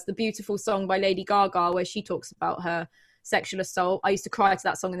you, as the beautiful song by Lady Gaga where she talks about her sexual assault. I used to cry to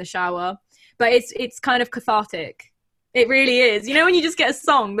that song in the shower, but it's kind of cathartic. It really is. You know, when you just get a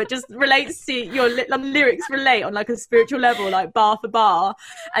song that just relates to your lyrics relate on like a spiritual level, like bar for bar,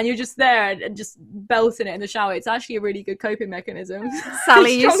 and you're just there and just belting it in the shower. It's actually a really good coping mechanism.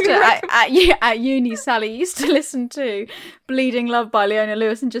 Sally used to, at uni, Sally used to listen to Bleeding Love by Leona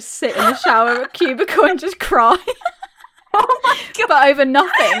Lewis and just sit in the shower at a cubicle and just cry. Oh my God. But over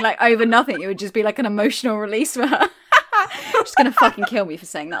nothing, it would just be like an emotional release for her. She's gonna fucking kill me for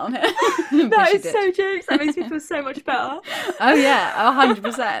saying that on here. That is so jokes. That makes me feel so much better. Oh yeah,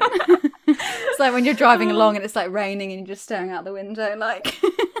 100%. It's like when you're driving along and it's like raining and you're just staring out the window, like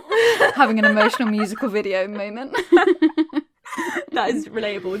having an emotional musical video moment. That is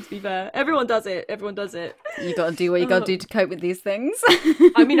relatable, to be fair. Everyone does it. You gotta do what you gotta do to cope with these things.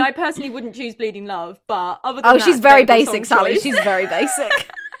 I mean, I personally wouldn't choose Bleeding Love, but other than that, she's very basic, Sally. She's very basic.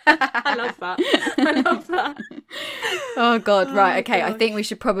 I love that. Oh God, right, okay. I think we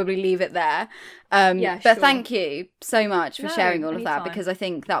should probably leave it there. But sure. Thank you so much for sharing all of that, anytime. because I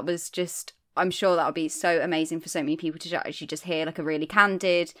think that was just, I'm sure that would be so amazing for so many people to actually just hear like a really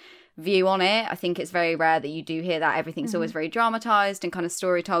candid view on it. I think it's very rare that you do hear that. Everything's always very dramatized and kind of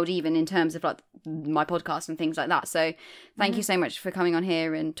story told, even in terms of like my podcast and things like that. So thank you so much for coming on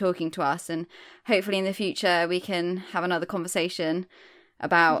here and talking to us, and hopefully in the future we can have another conversation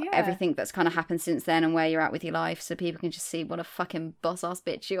about everything that's kind of happened since then and where you're at with your life, so people can just see what a fucking boss-ass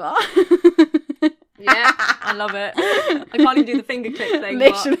bitch you are. Yeah, I love it. I can't even do the finger click thing.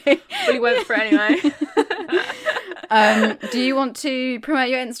 Literally. But we went for it anyway. Do you want to promote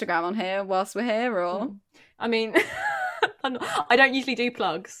your Instagram on here whilst we're here, or? I mean, I don't usually do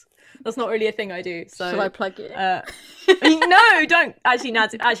plugs. That's not really a thing I do. So shall I plug it? No, don't. Actually,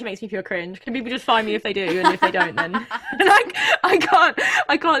 Nads, it actually makes me feel cringe. Can people just find me if they do, and if they don't, then like I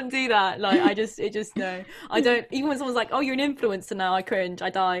can't do that. Like no. I don't. Even when someone's like, "Oh, you're an influencer now," I cringe.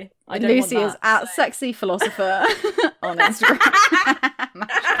 I die. I don't Lucy want is at Sexy Philosopher on Instagram.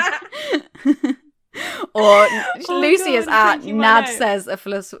 Or Lucy is at Nad says a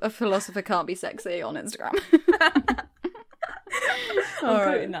philosopher can't be sexy on Instagram. I'm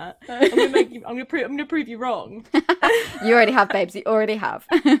quoting that. I'm gonna prove you wrong. You already have, babes. You already have.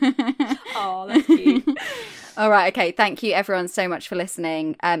 Oh, that's cute. All right, okay. Thank you, everyone, so much for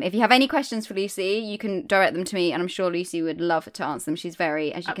listening. If you have any questions for Lucy, you can direct them to me, and I'm sure Lucy would love to answer them. She's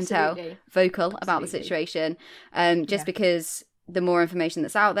very, as you can tell, vocal about the situation. Because the more information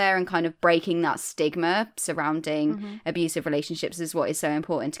that's out there and kind of breaking that stigma surrounding abusive relationships is what is so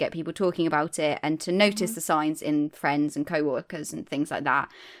important, to get people talking about it and to notice the signs in friends and co-workers and things like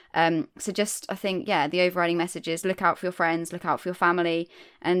that. So just, I think, the overriding message is look out for your friends, look out for your family,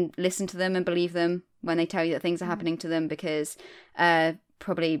 and listen to them and believe them when they tell you that things are happening to them, because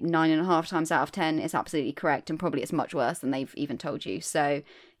probably 9.5 times out of 10 is absolutely correct, and probably it's much worse than they've even told you. So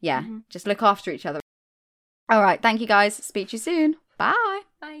just look after each other. All right, thank you guys. Speak to you soon. Bye.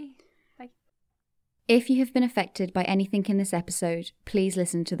 Bye. Bye. If you have been affected by anything in this episode, please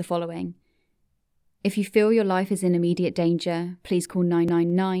listen to the following. If you feel your life is in immediate danger, please call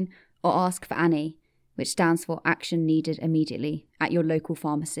 999 or ask for Annie, which stands for Action Needed Immediately, at your local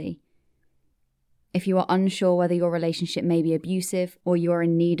pharmacy. If you are unsure whether your relationship may be abusive or you are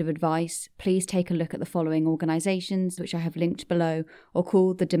in need of advice, please take a look at the following organisations, which I have linked below, or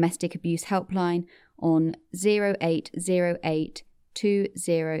call the Domestic Abuse Helpline on 0808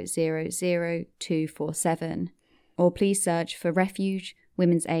 2000 247, or please search for Refuge,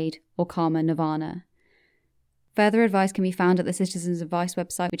 Women's Aid, or Karma Nirvana. Further advice can be found at the Citizens Advice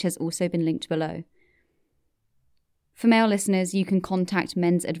website, which has also been linked below. For male listeners, you can contact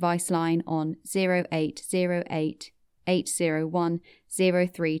Men's Advice Line on 0808 801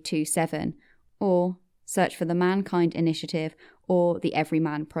 0327, or search for the Mankind Initiative or the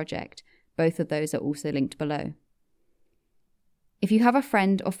Everyman Project. Both of those are also linked below. If you have a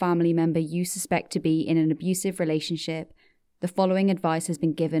friend or family member you suspect to be in an abusive relationship, the following advice has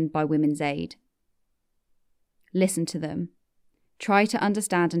been given by Women's Aid. Listen to them. Try to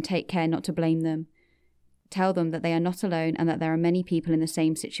understand and take care not to blame them. Tell them that they are not alone and that there are many people in the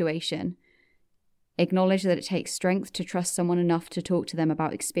same situation. Acknowledge that it takes strength to trust someone enough to talk to them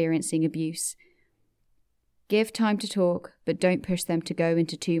about experiencing abuse. Give time to talk, but don't push them to go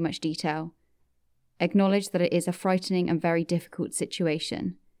into too much detail. Acknowledge that it is a frightening and very difficult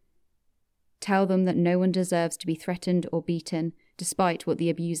situation. Tell them that no one deserves to be threatened or beaten, despite what the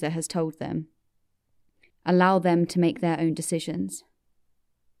abuser has told them. Allow them to make their own decisions.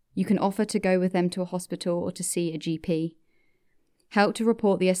 You can offer to go with them to a hospital or to see a GP. Help to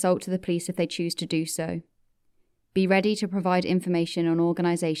report the assault to the police if they choose to do so. Be ready to provide information on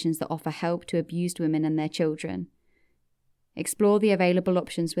organisations that offer help to abused women and their children. Explore the available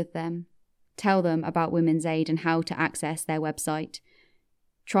options with them. Tell them about Women's Aid and how to access their website.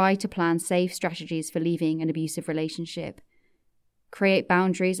 Try to plan safe strategies for leaving an abusive relationship. Create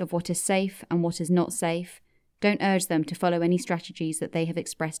boundaries of what is safe and what is not safe. Don't urge them to follow any strategies that they have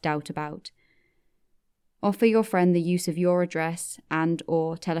expressed doubt about. Offer your friend the use of your address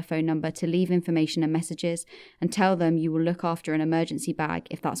and/or telephone number to leave information and messages, and tell them you will look after an emergency bag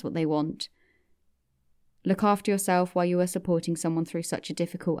if that's what they want. Look after yourself while you are supporting someone through such a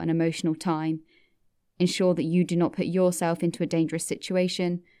difficult and emotional time. Ensure that you do not put yourself into a dangerous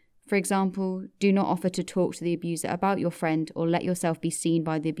situation. For example, do not offer to talk to the abuser about your friend or let yourself be seen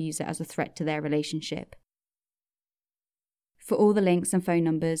by the abuser as a threat to their relationship. For all the links and phone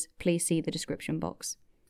numbers, please see the description box.